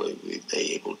probably would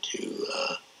be able to,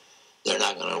 they're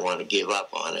not going to want to give up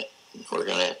on it. We're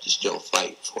going to have to still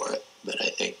fight for it. But I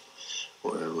think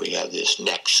where we have this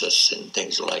nexus and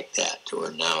things like that, to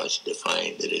where now it's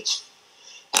defined that it's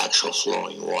actual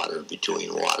flowing water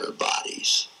between water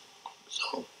bodies.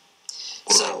 So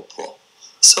we're hopeful.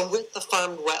 So with the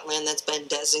farmed wetland that's been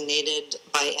designated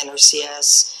by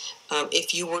NRCS,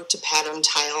 if you were to pattern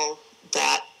tile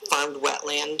that farmed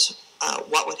wetland,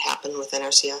 what would happen with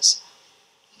NRCS?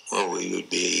 Well, we would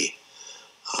be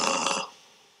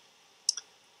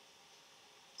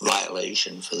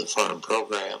violation for the farm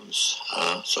programs,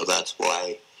 so that's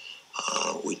why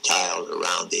we tiled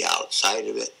around the outside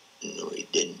of it and we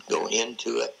didn't go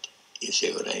into it, you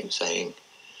see what I'm saying?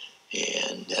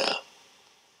 And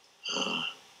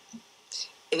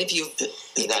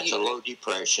that's a low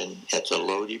depression. It's a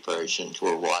low depression to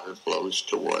where water flows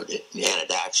toward it, and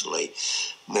it actually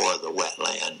more of the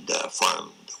wetland,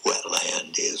 farmed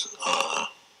wetland, is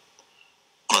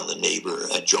on the neighbor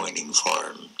adjoining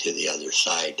farm to the other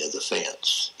side of the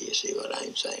fence. You see what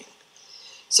I'm saying?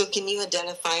 So can you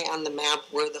identify on the map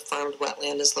where the farmed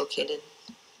wetland is located?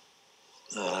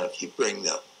 If you bring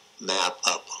the map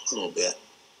up a little bit.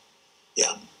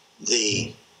 Yeah.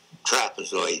 The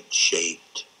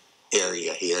trapezoid-shaped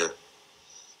area here,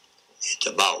 it's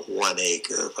about 1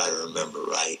 acre, if I remember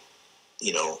right,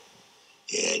 you know,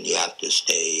 and you have to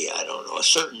stay, I don't know, a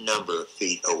certain number of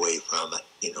feet away from it.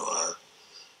 You know, our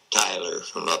Tyler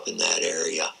from up in that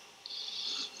area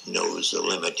knows the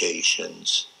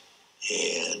limitations,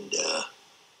 and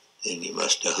then you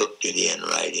must have hooked it in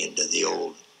right into the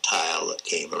old tile that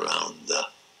came around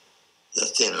the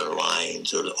thinner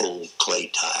lines, or the old clay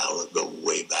tile that go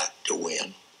way back to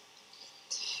when.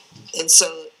 And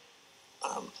so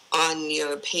on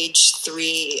your page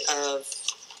 3 of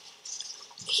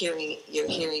your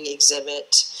hearing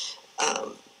exhibit,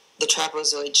 the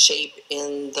trapezoid shape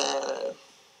in the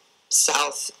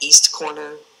southeast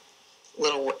corner,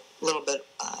 little bit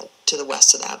to the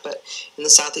west of that, but in the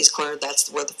southeast corner, that's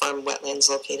where the farm wetland's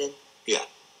located? Yeah.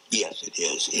 Yes, it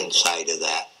is. Inside of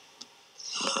that,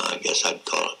 I guess I'd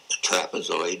call it a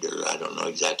trapezoid, or I don't know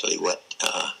exactly what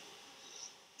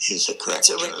is the correct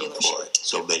term for it.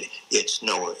 So, but it's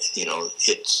nowhere, you know,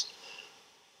 it's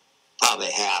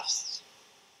probably half,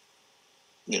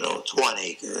 you know, it's 1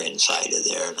 acre inside of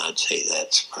there, and I'd say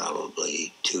that's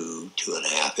probably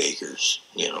 2.5 acres,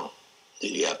 you know,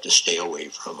 that you have to stay away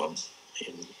from them,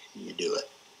 and you do it.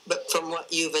 But from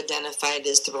what you've identified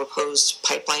as the proposed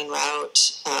pipeline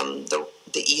route,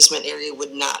 the easement area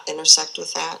would not intersect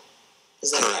with that?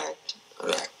 Is that correct?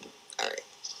 Correct. All right.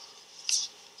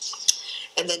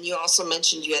 And then you also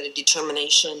mentioned you had a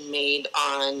determination made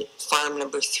on farm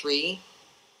number 3.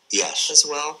 Yes. As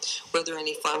well. Were there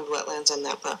any farmed wetlands on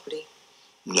that property?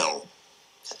 No.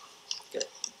 Okay.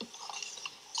 Good.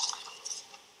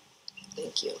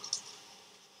 Thank you.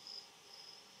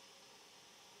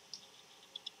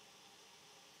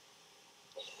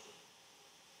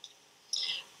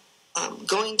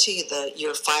 Going to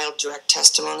your filed direct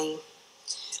testimony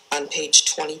on page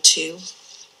 22.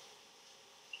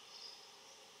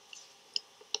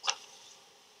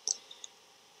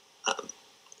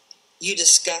 You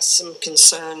discussed some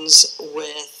concerns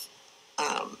with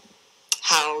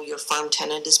how your farm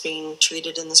tenant is being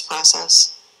treated in this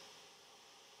process.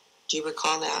 Do you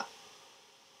recall that?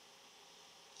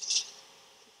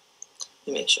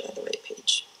 Let me make sure I have the right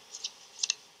page.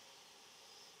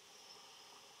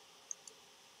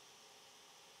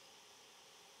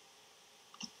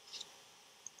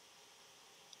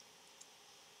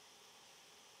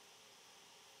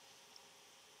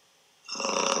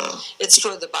 It's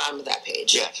toward the bottom of that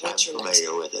page. Yes, I'm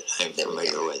familiar with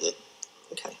it.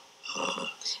 Okay.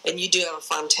 And you do have a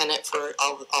farm tenant for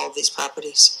all of these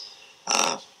properties?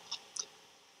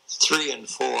 3 and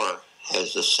 4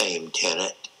 has the same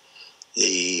tenant.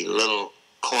 The little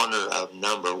corner of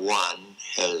number 1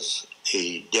 has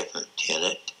a different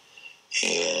tenant,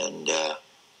 and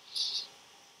as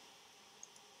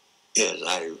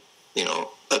I, you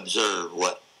know, observe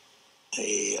what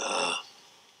a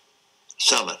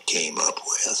Summit came up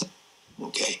with.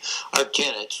 Okay, our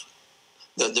tenants,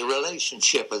 the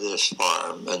relationship of this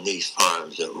farm and these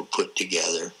farms that were put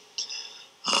together,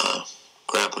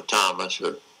 Grandpa Thomas,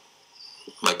 or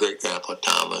my great-grandpa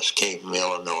Thomas, came from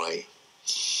Illinois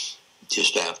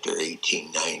just after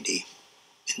 1890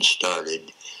 and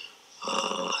started,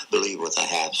 I believe, with a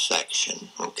half section,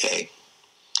 okay?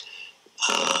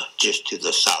 Just to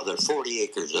the south. There 40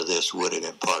 acres of this would have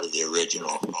been part of the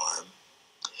original farm.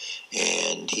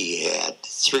 And he had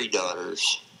 3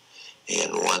 daughters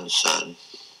and 1 son.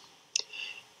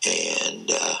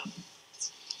 And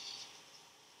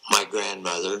my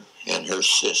grandmother and her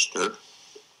sister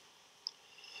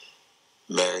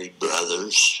married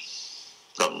brothers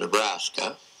from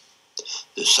Nebraska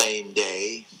the same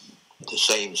day, the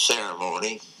same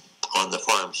ceremony on the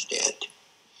farmstead.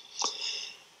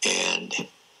 And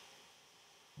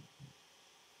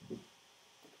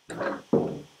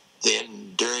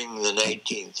then during the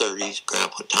 1930s,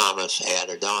 Grandpa Thomas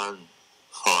added on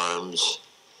farms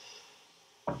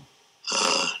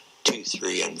 2,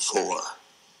 3, and 4,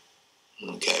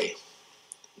 okay,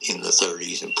 in the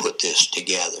 30s, and put this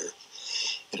together.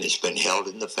 And it's been held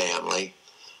in the family.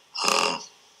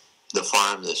 The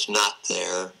farm that's not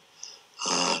there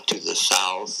to the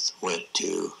south went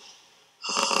to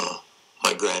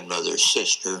my grandmother's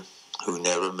sister, who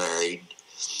never married,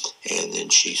 and then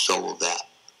she sold that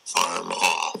farm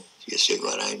off. You see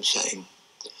what I'm saying?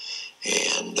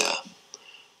 And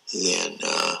then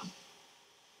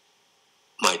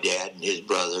my dad and his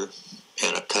brother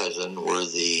and a cousin were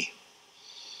the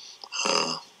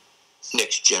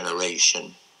next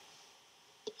generation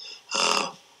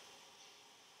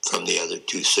from the other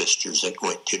 2 sisters that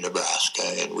went to Nebraska,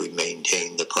 and we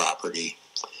maintained the property,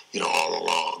 you know, all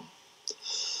along.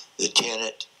 The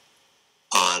tenant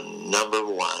on number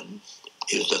 1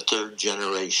 is the 3rd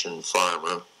generation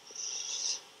farmer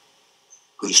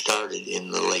who started in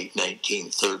the late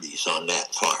 1930s on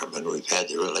that farm, and we've had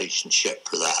the relationship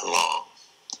for that long.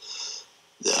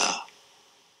 The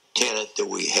tenant that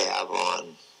we have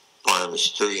on farms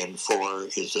 3 and 4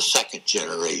 is the 2nd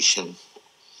generation,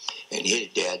 and his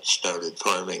dad started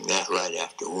farming that right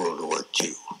after World War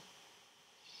II.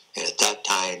 And at that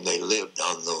time, they lived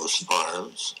on those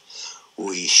farms.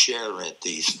 We share rent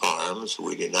these farms.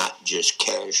 We do not just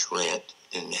cash rent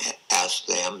and ask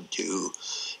them to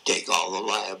take all the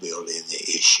liability in the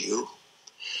issue.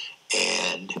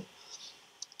 And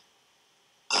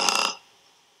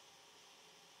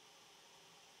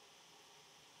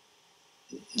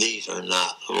these are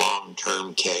not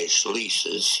long-term cash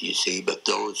leases, you see, but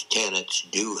those tenants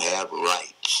do have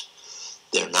rights.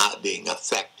 They're not being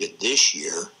affected this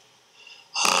year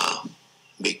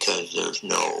because there's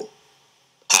no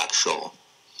actual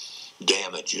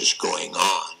damages going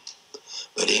on.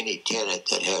 But any tenant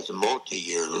that has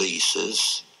multi-year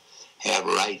leases have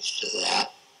rights to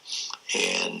that,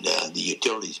 and the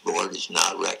Utilities Board is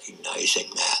not recognizing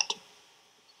that.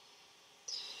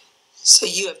 So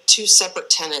you have 2 separate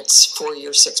tenants for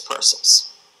your 6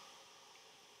 parcels?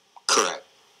 Correct.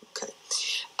 Okay.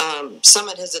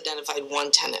 Summit has identified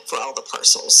 1 tenant for all the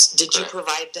parcels. Did Correct. you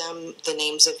provide them the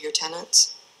names of your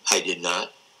tenants? I did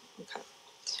not. Okay.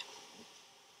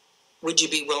 Would you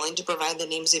be willing to provide the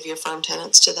names of your farm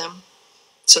tenants to them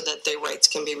so that their rights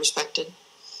can be respected?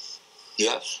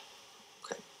 Yes.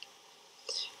 Okay.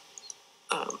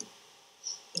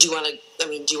 Do you want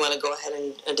to go ahead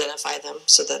and identify them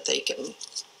so that they can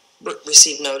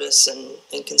receive notice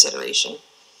and consideration?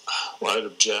 Well, I'd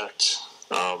object.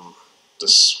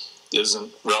 This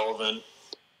isn't relevant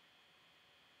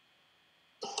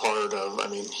part of,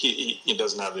 he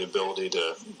doesn't have the ability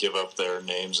to give up their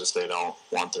names if they don't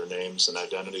want their names and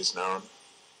identities known.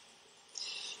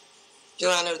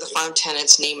 Your Honor, the farm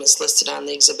tenant's name is listed on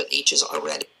the Exhibit H's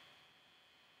already.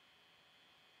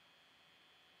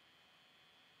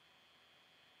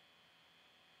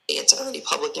 It's already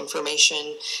public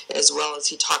information, as well as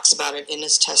he talks about it in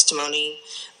his testimony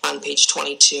on page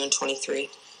 22 and 23.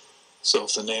 So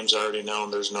if the name's already known,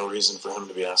 there's no reason for him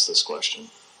to be asked this question.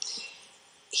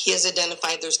 He has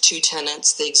identified there's 2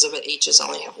 tenants. The Exhibit H's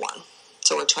only have 1.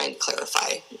 So we're trying to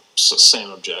clarify. So same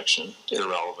objection,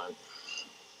 irrelevant.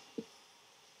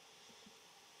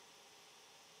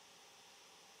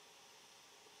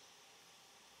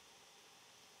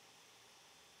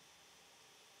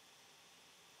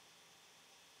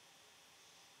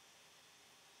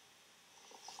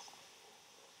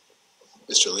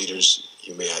 Mr. Leaders,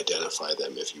 you may identify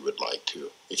them if you would like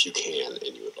to, if you can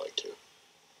and you would like to.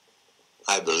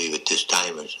 I believe at this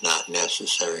time it's not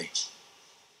necessary.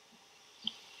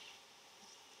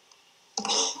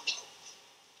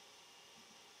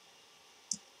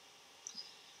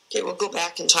 Okay, we'll go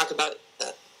back and talk about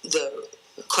the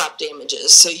crop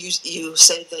damages. So you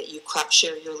say that you crop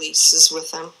share your leases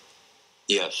with them?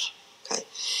 Yes. Okay.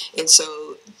 And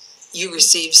so you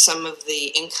receive some of the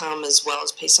income as well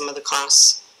as pay some of the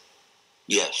costs?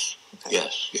 Yes. Okay.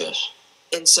 Yes.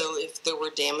 And so if there were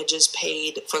damages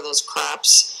paid for those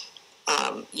crops,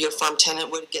 your farm tenant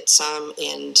would get some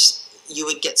and you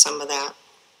would get some of that?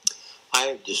 I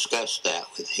have discussed that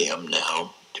with him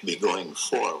now to be going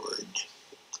forward.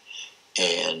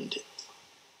 And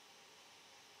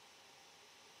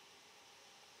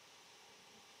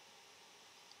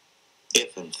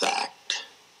if in fact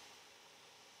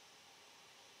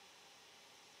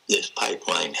this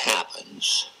pipeline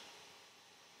happens,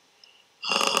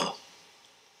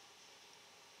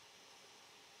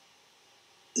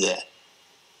 that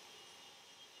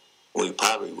we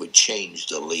probably would change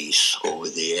the lease over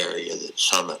the area that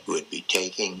Summit would be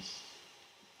taking.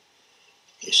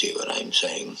 You see what I'm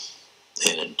saying?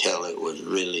 And until it was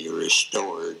really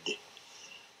restored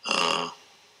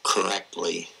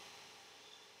correctly,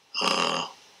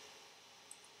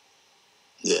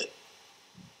 that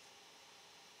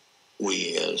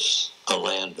we as a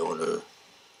landowner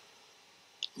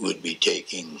would be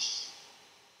taking,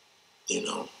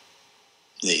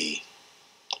 the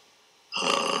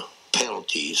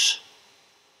penalties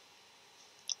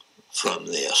from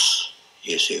this.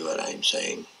 You see what I'm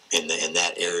saying? And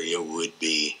that area would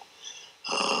be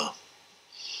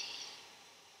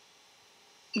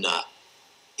not,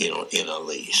 in a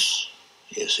lease.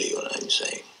 You see what I'm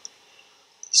saying?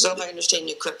 So if I understand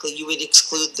you correctly, you would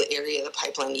exclude the area of the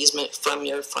pipeline easement from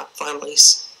your farm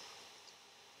lease?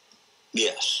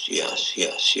 Yes. You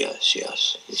see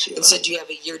and so do you have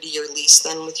a year-to-year lease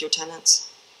then with your tenants?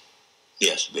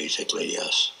 Yes, basically,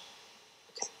 yes.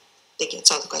 Okay, Thank you.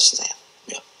 That's all the questions I have.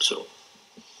 Yeah, so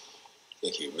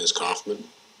thank you. Ms. Kaufman?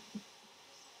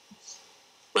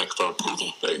 Microphone.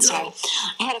 Okay, There you sorry. go.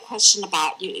 I had a question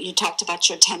about, you talked about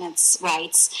your tenants'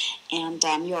 rights and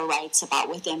your rights about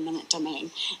with eminent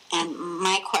domain. And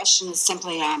my question is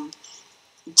simply,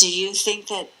 do you think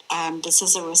that this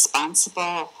is a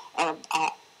responsible, or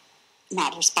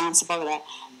not responsible,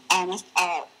 but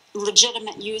a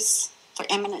legitimate use for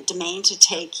eminent domain to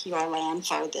take your land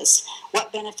for this?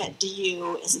 What benefit do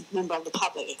you, as a member of the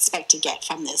public, expect to get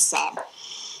from this,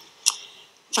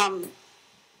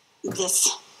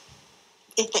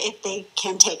 if they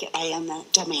can take it by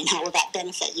eminent domain? How will that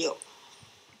benefit you?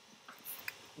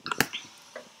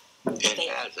 It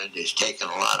hasn't. It's taken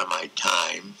a lot of my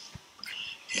time,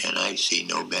 and I see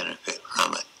no benefit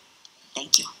from it.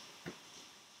 Thank you.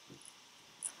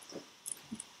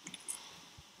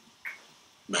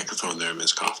 Microphone there,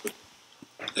 Ms. Kaufman.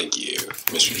 Thank you.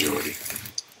 Mr. Jorde.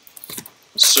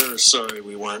 Sir, sorry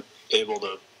we weren't able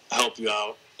to help you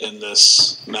out in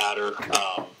this matter.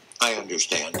 I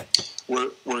understand.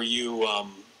 Were you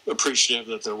appreciative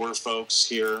that there were folks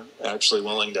here actually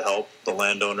willing to help the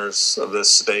landowners of this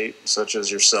state, such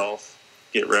as yourself,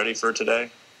 get ready for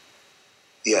today?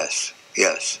 Yes.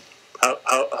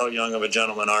 How young of a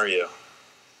gentleman are you?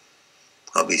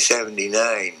 I'll be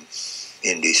 79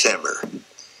 in December.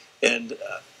 And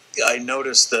I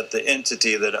noticed that the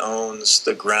entity that owns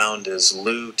the ground is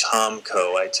Lou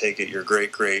Tomco. I take it your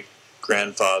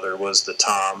great-great-grandfather was the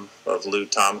Tom of Lou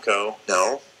Tomco?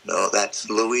 No, that's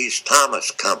Louise Thomas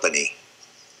Company.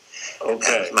 Okay.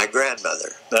 That was my grandmother.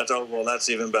 That's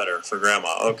even better for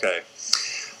Grandma. Okay.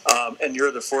 And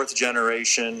you're the fourth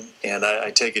generation, and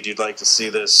I take it you'd like to see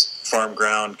this farm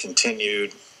ground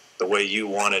continued the way you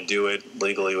want to do it,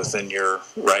 legally within your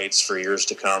rights for years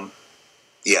to come?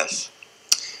 Yes.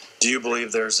 Do you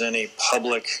believe there's any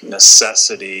public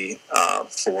necessity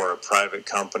for a private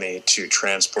company to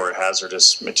transport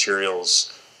hazardous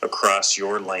materials across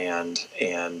your land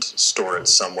and store it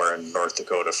somewhere in North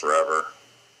Dakota forever?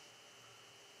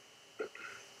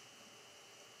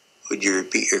 Would you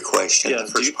repeat your question, the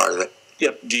first part of it?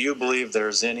 Yep. Do you believe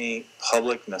there's any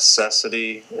public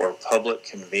necessity or public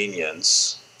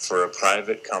convenience for a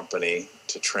private company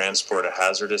to transport a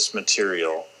hazardous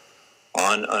material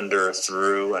on, under,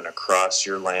 through, and across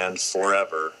your land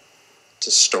forever to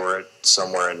store it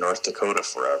somewhere in North Dakota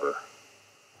forever?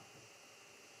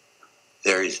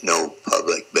 There is no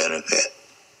public benefit.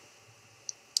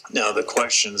 Now, the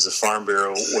questions the Farm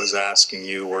Bureau was asking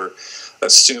you were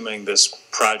assuming this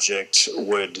project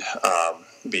would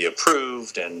be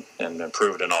approved and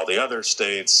approved in all the other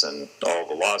states, and all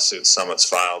the lawsuits Summit's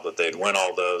filed, that they'd win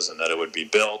all those and that it would be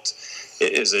built.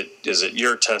 Is it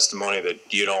your testimony that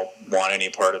you don't want any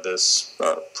part of this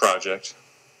project?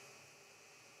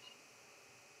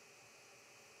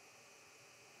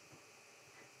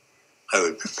 I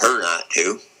would prefer not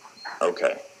to.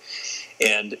 Okay.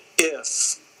 And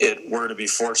if it were to be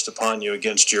forced upon you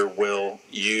against your will,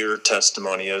 your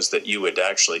testimony is that you would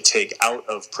actually take out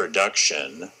of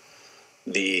production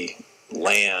the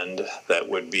land that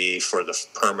would be for the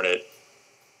permanent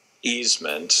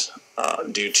easement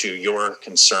due to your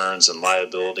concerns and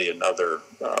liability and other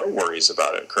worries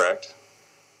about it, correct?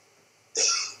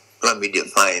 Let me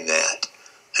define that.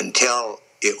 Until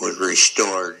it was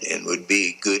restored and would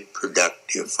be good,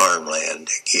 productive farmland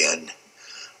again,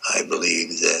 I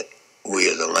believe that we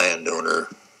as a landowner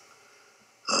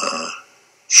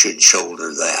should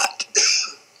shoulder that.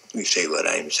 You see what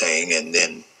I'm saying? And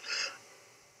then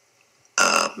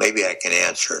maybe I can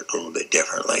answer it a little bit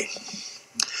differently.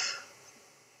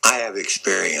 I have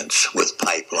experience with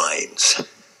pipelines,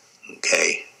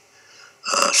 okay?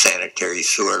 Sanitary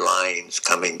sewer lines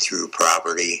coming through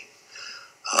property.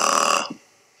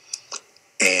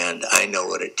 And I know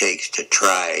what it takes to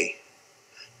try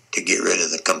to get rid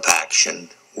of the compaction.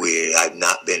 I've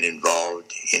not been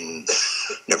involved in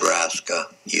Nebraska,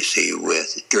 you see,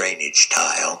 with drainage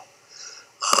tile.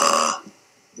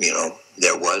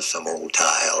 There was some old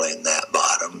tile in that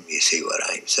bottom, you see what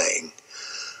I'm saying.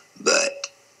 But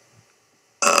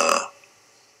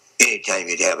anytime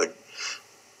you'd have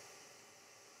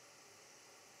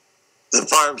the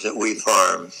farms that we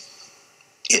farm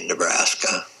in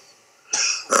Nebraska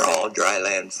are all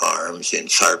dryland farms in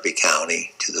Sarpy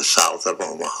County to the south of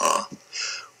Omaha.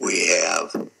 We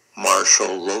have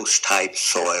Marshall Loess type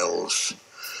soils,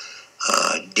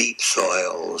 deep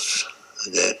soils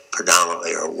that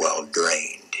predominantly are well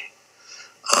drained.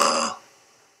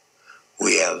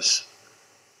 We have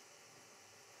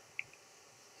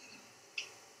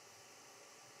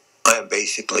I am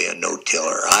basically a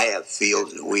no-tiller. I have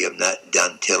fields that we have not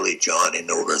done tillage on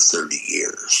in over 30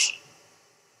 years.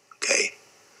 okay?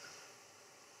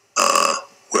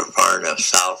 We're far enough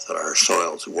south that our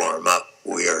soils warm up.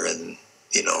 We are in,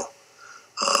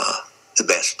 the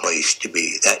best place to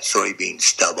be. That soybean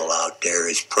stubble out there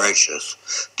is precious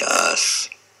to us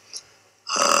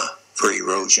for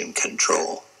erosion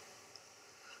control.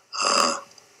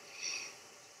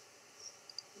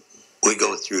 We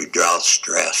go through drought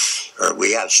stress, or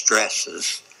we have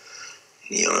stresses,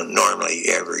 normally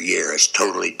every year is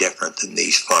totally different than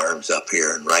these farms up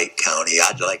here in Wright County.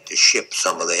 I'd like to ship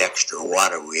some of the extra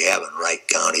water we have in Wright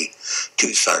County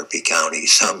to Sarpy County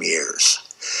some years.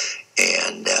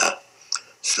 And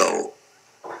so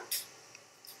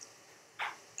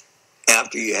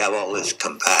after you have all this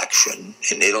compaction,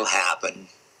 and it'll happen,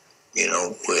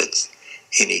 with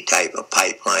any type of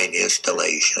pipeline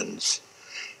installations,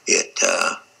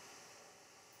 the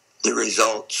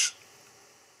results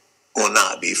will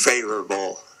not be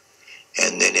favorable,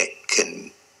 and then it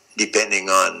can, depending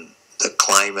on the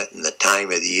climate and the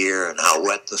time of the year and how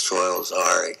wet the soils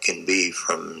are, it can be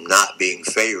from not being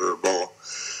favorable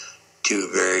to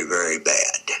very, very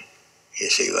bad. You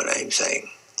see what I'm saying?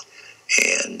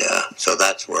 And so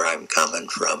that's where I'm coming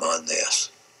from on this.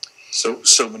 So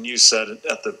when you said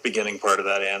at the beginning part of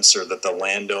that answer that the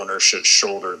landowner should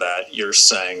shoulder that, you're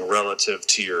saying relative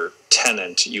to your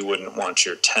tenant, you wouldn't want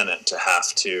your tenant to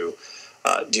have to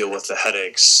deal with the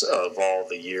headaches of all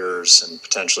the years and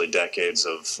potentially decades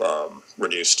of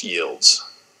reduced yields,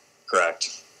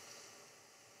 correct?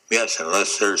 Yes,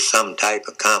 unless there's some type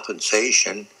of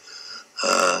compensation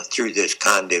through this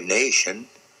condemnation,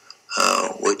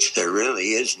 which there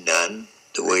really is none,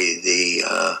 the way the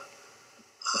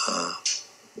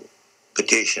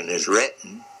petition is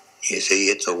written. You see,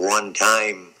 it's a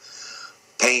one-time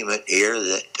payment here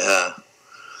that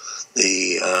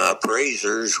the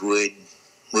appraisers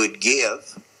would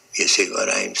give. You see what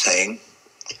I'm saying?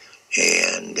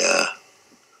 And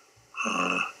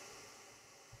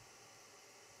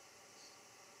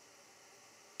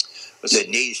that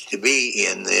needs to be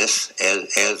in this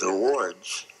as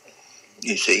awards.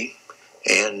 You see,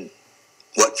 and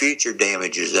what future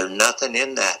damages? There's nothing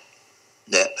in that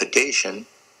petition,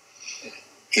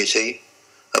 you see,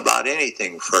 about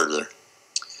anything further.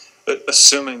 But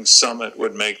assuming Summit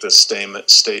would make the statement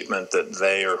that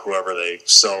they or whoever they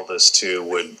sell this to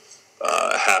would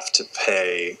have to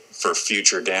pay for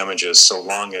future damages, so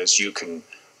long as you can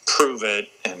prove it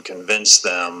and convince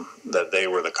them that they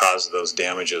were the cause of those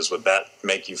damages, would that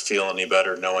make you feel any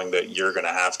better knowing that you're going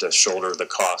to have to shoulder the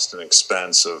cost and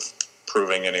expense of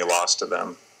proving any loss to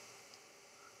them?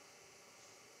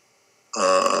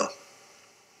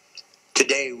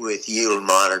 Today with yield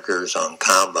monitors on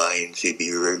combines, it'd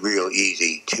be real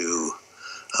easy to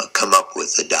come up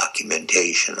with the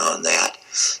documentation on that.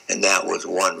 And that was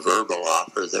one verbal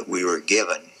offer that we were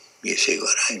given, you see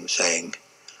what I'm saying,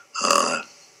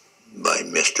 by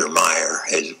Mr. Meyer,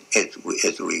 as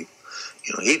we,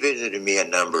 he visited me a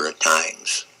number of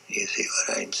times, you see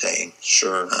what I'm saying.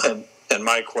 Sure. And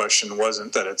my question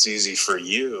wasn't that it's easy for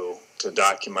you to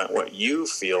document what you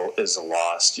feel is a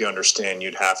loss. You understand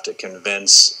you'd have to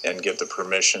convince and get the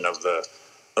permission of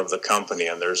the company,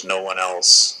 and there's no one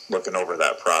else looking over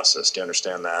that process. Do you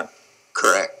understand that?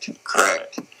 Correct.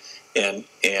 Right. And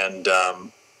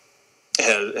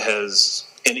has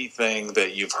anything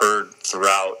that you've heard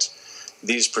throughout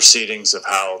these proceedings of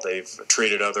how they've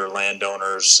treated other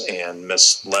landowners and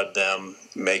misled them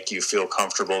make you feel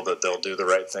comfortable that they'll do the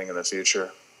right thing in the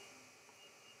future?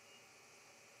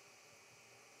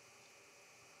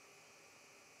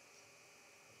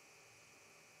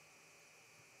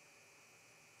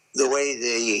 The way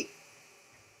the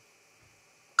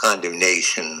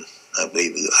condemnation, I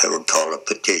believe I would call it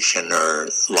a petition or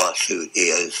lawsuit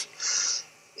is,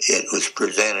 it was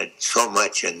presented so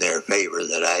much in their favor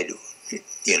that I,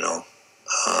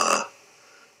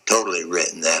 totally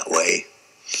written that way,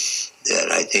 that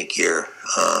I think you're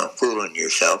fooling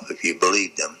yourself if you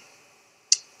believe them.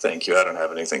 Thank you. I don't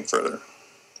have anything further.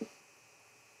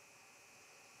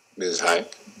 Ms.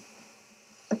 Hike?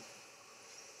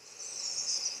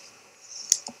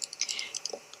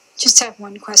 Just have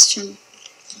one question.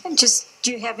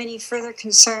 Do you have any further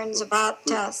concerns about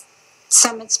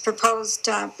Summit's proposed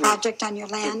project on your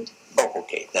land? Oh,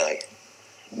 okay.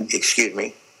 Excuse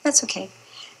me? That's okay.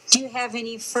 Do you have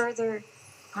any further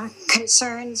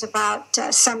concerns about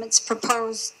Summit's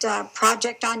proposed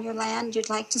project on your land you'd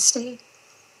like to see?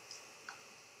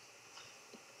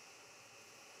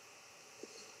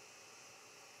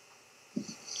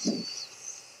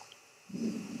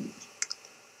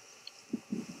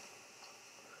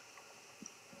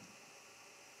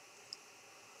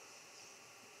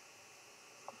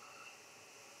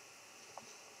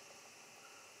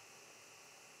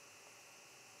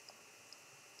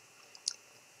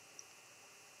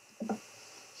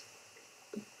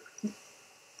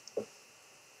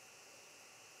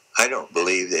 don't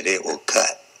believe that it will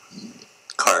cut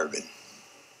carbon.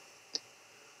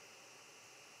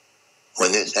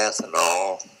 When this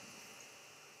ethanol,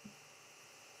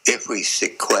 if we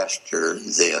sequester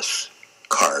this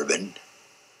carbon,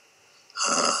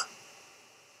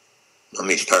 let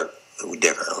me start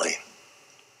differently.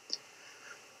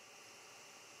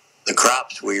 The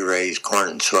crops we raise, corn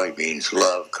and soybeans,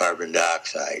 love carbon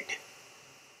dioxide.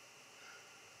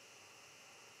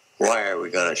 Why are we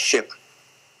going to ship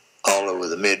all over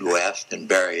the Midwest and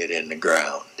bury it in the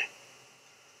ground?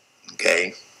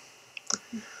 Okay?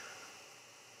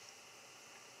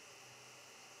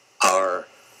 Our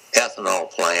ethanol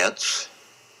plants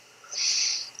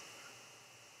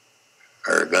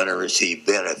are going to receive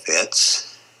benefits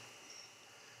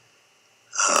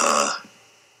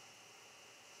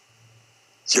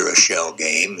through a shell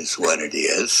game is what it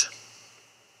is.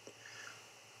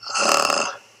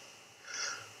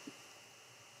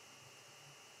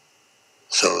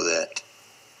 So that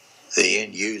the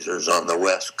end users on the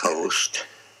West Coast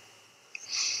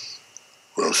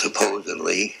will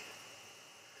supposedly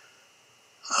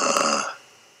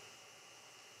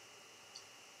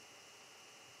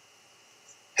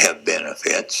have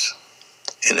benefits,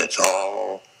 and it's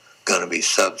all going to be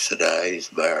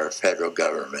subsidized by our federal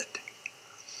government.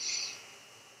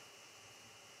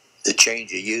 The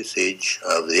change of usage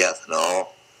of the ethanol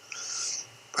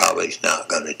probably is not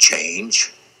going to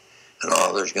change, and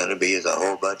all there's going to be is a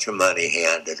whole bunch of money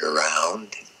handed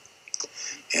around.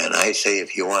 And I say,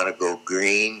 if you want to go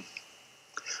green,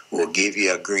 we'll give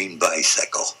you a green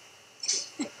bicycle.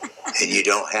 And you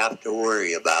don't have to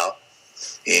worry about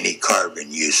any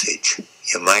carbon usage.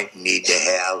 You might need to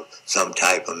have some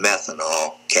type of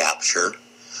methanol capture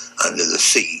under the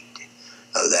seat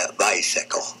of that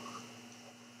bicycle.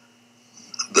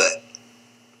 But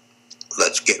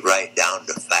let's get right down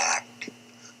to fact.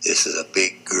 This is a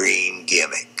big green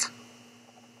gimmick.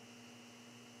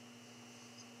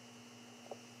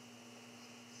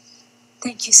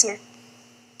 Thank you, sir.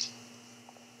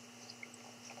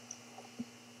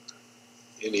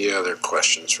 Any other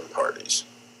questions from parties?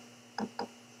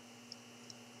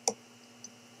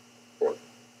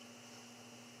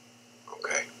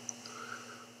 Okay.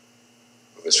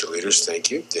 Mr. Leaders, thank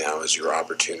you. Now is your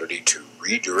opportunity to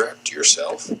redirect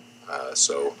yourself.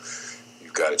 So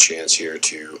you've got a chance here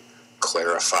to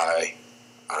clarify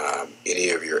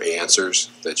any of your answers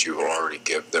that you've already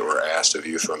given that were asked of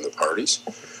you from the parties.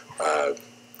 Does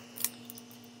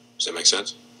that make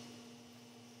sense?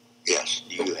 Yes.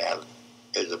 Do you have,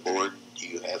 as a board, do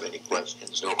you have any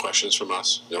questions? No questions from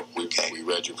us. Nope. We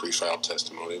read your pre-filed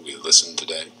testimony. We listened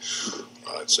today.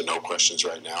 So no questions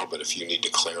right now, but if you need to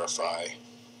clarify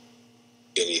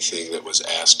anything that was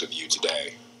asked of you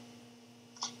today,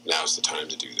 now's the time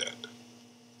to do that.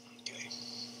 Okay.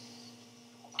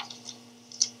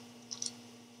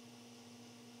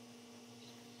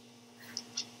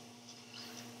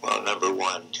 Well, number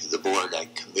one, to the board, I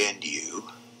commend you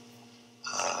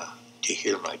to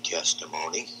hear my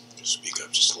testimony. Just speak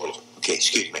up just a little. Okay,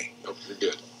 excuse me. Nope, you're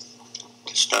good.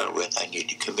 To start with, I need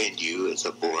to commend you as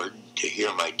a board to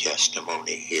hear my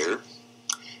testimony here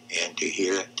and to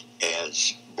hear it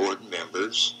as board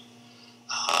members,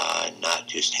 not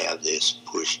just have this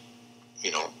pushed,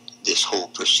 this whole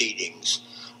proceedings.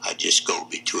 I just go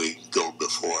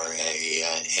before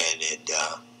an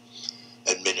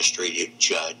administrative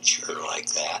judge or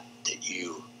like that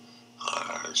you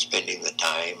are spending the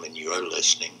time and you are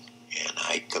listening, and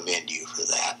I commend you for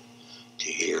that,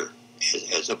 to hear,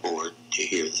 as a board, to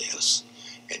hear this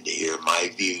and to hear my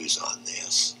views on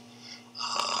this.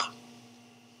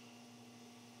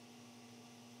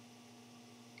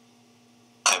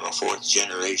 I'm a fourth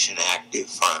generation active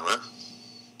farmer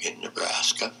in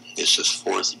Nebraska. This is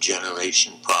fourth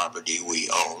generation property we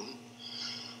own.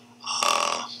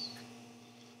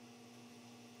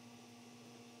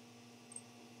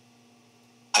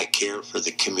 I care for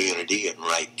the community in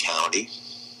Wright County,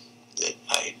 that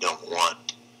I don't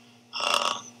want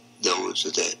those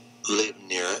that live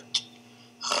near it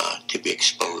to be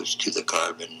exposed to the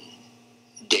carbon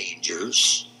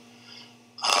dangers.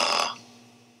 I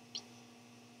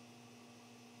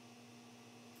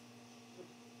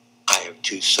have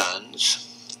two sons.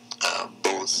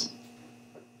 Both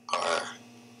are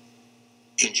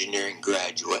engineering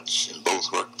graduates and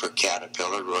both work for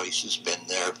Caterpillar. Royce has been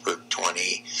there for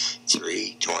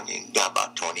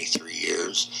about 23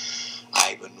 years.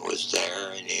 Ivan was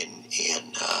there, and in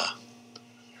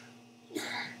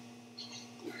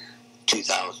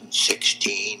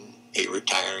 2016, a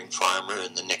retiring farmer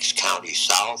in the next county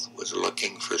south was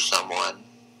looking for someone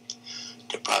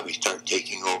to probably start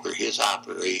taking over his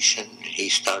operation. He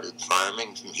started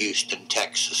farming from Houston,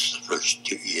 Texas the first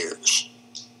 2 years.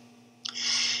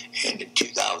 And in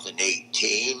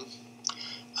 2018,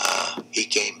 he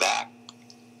came back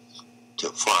to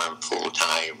farm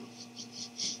full-time.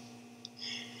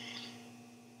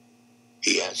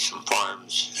 He has some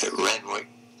farms at Renwick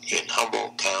in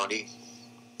Humboldt County.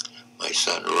 My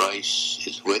son Royce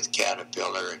is with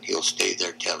Caterpillar, and he'll stay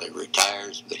there till he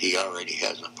retires, but he already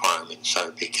has a farm in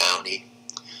Sarpy County.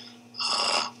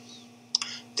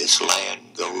 This land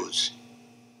goes,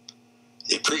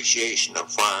 the appreciation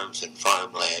of farms and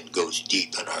farmland goes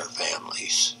deep in our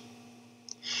families.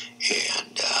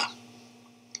 And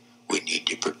we need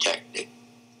to protect it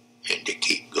and to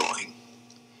keep going.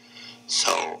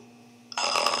 So,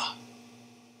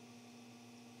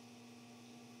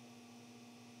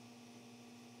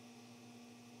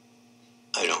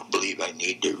 I don't believe I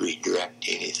need to redirect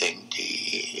anything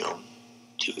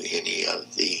to any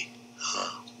of the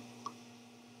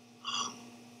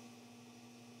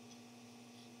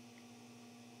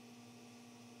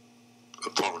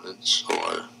opponents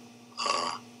or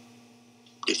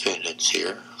defendants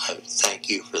here. I thank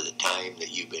you for the time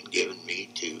that you've been giving me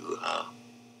to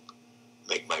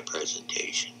make my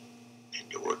presentation and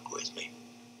to work with me.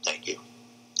 Thank you.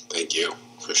 Thank you.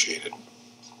 Appreciate it.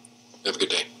 Have a good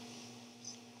day.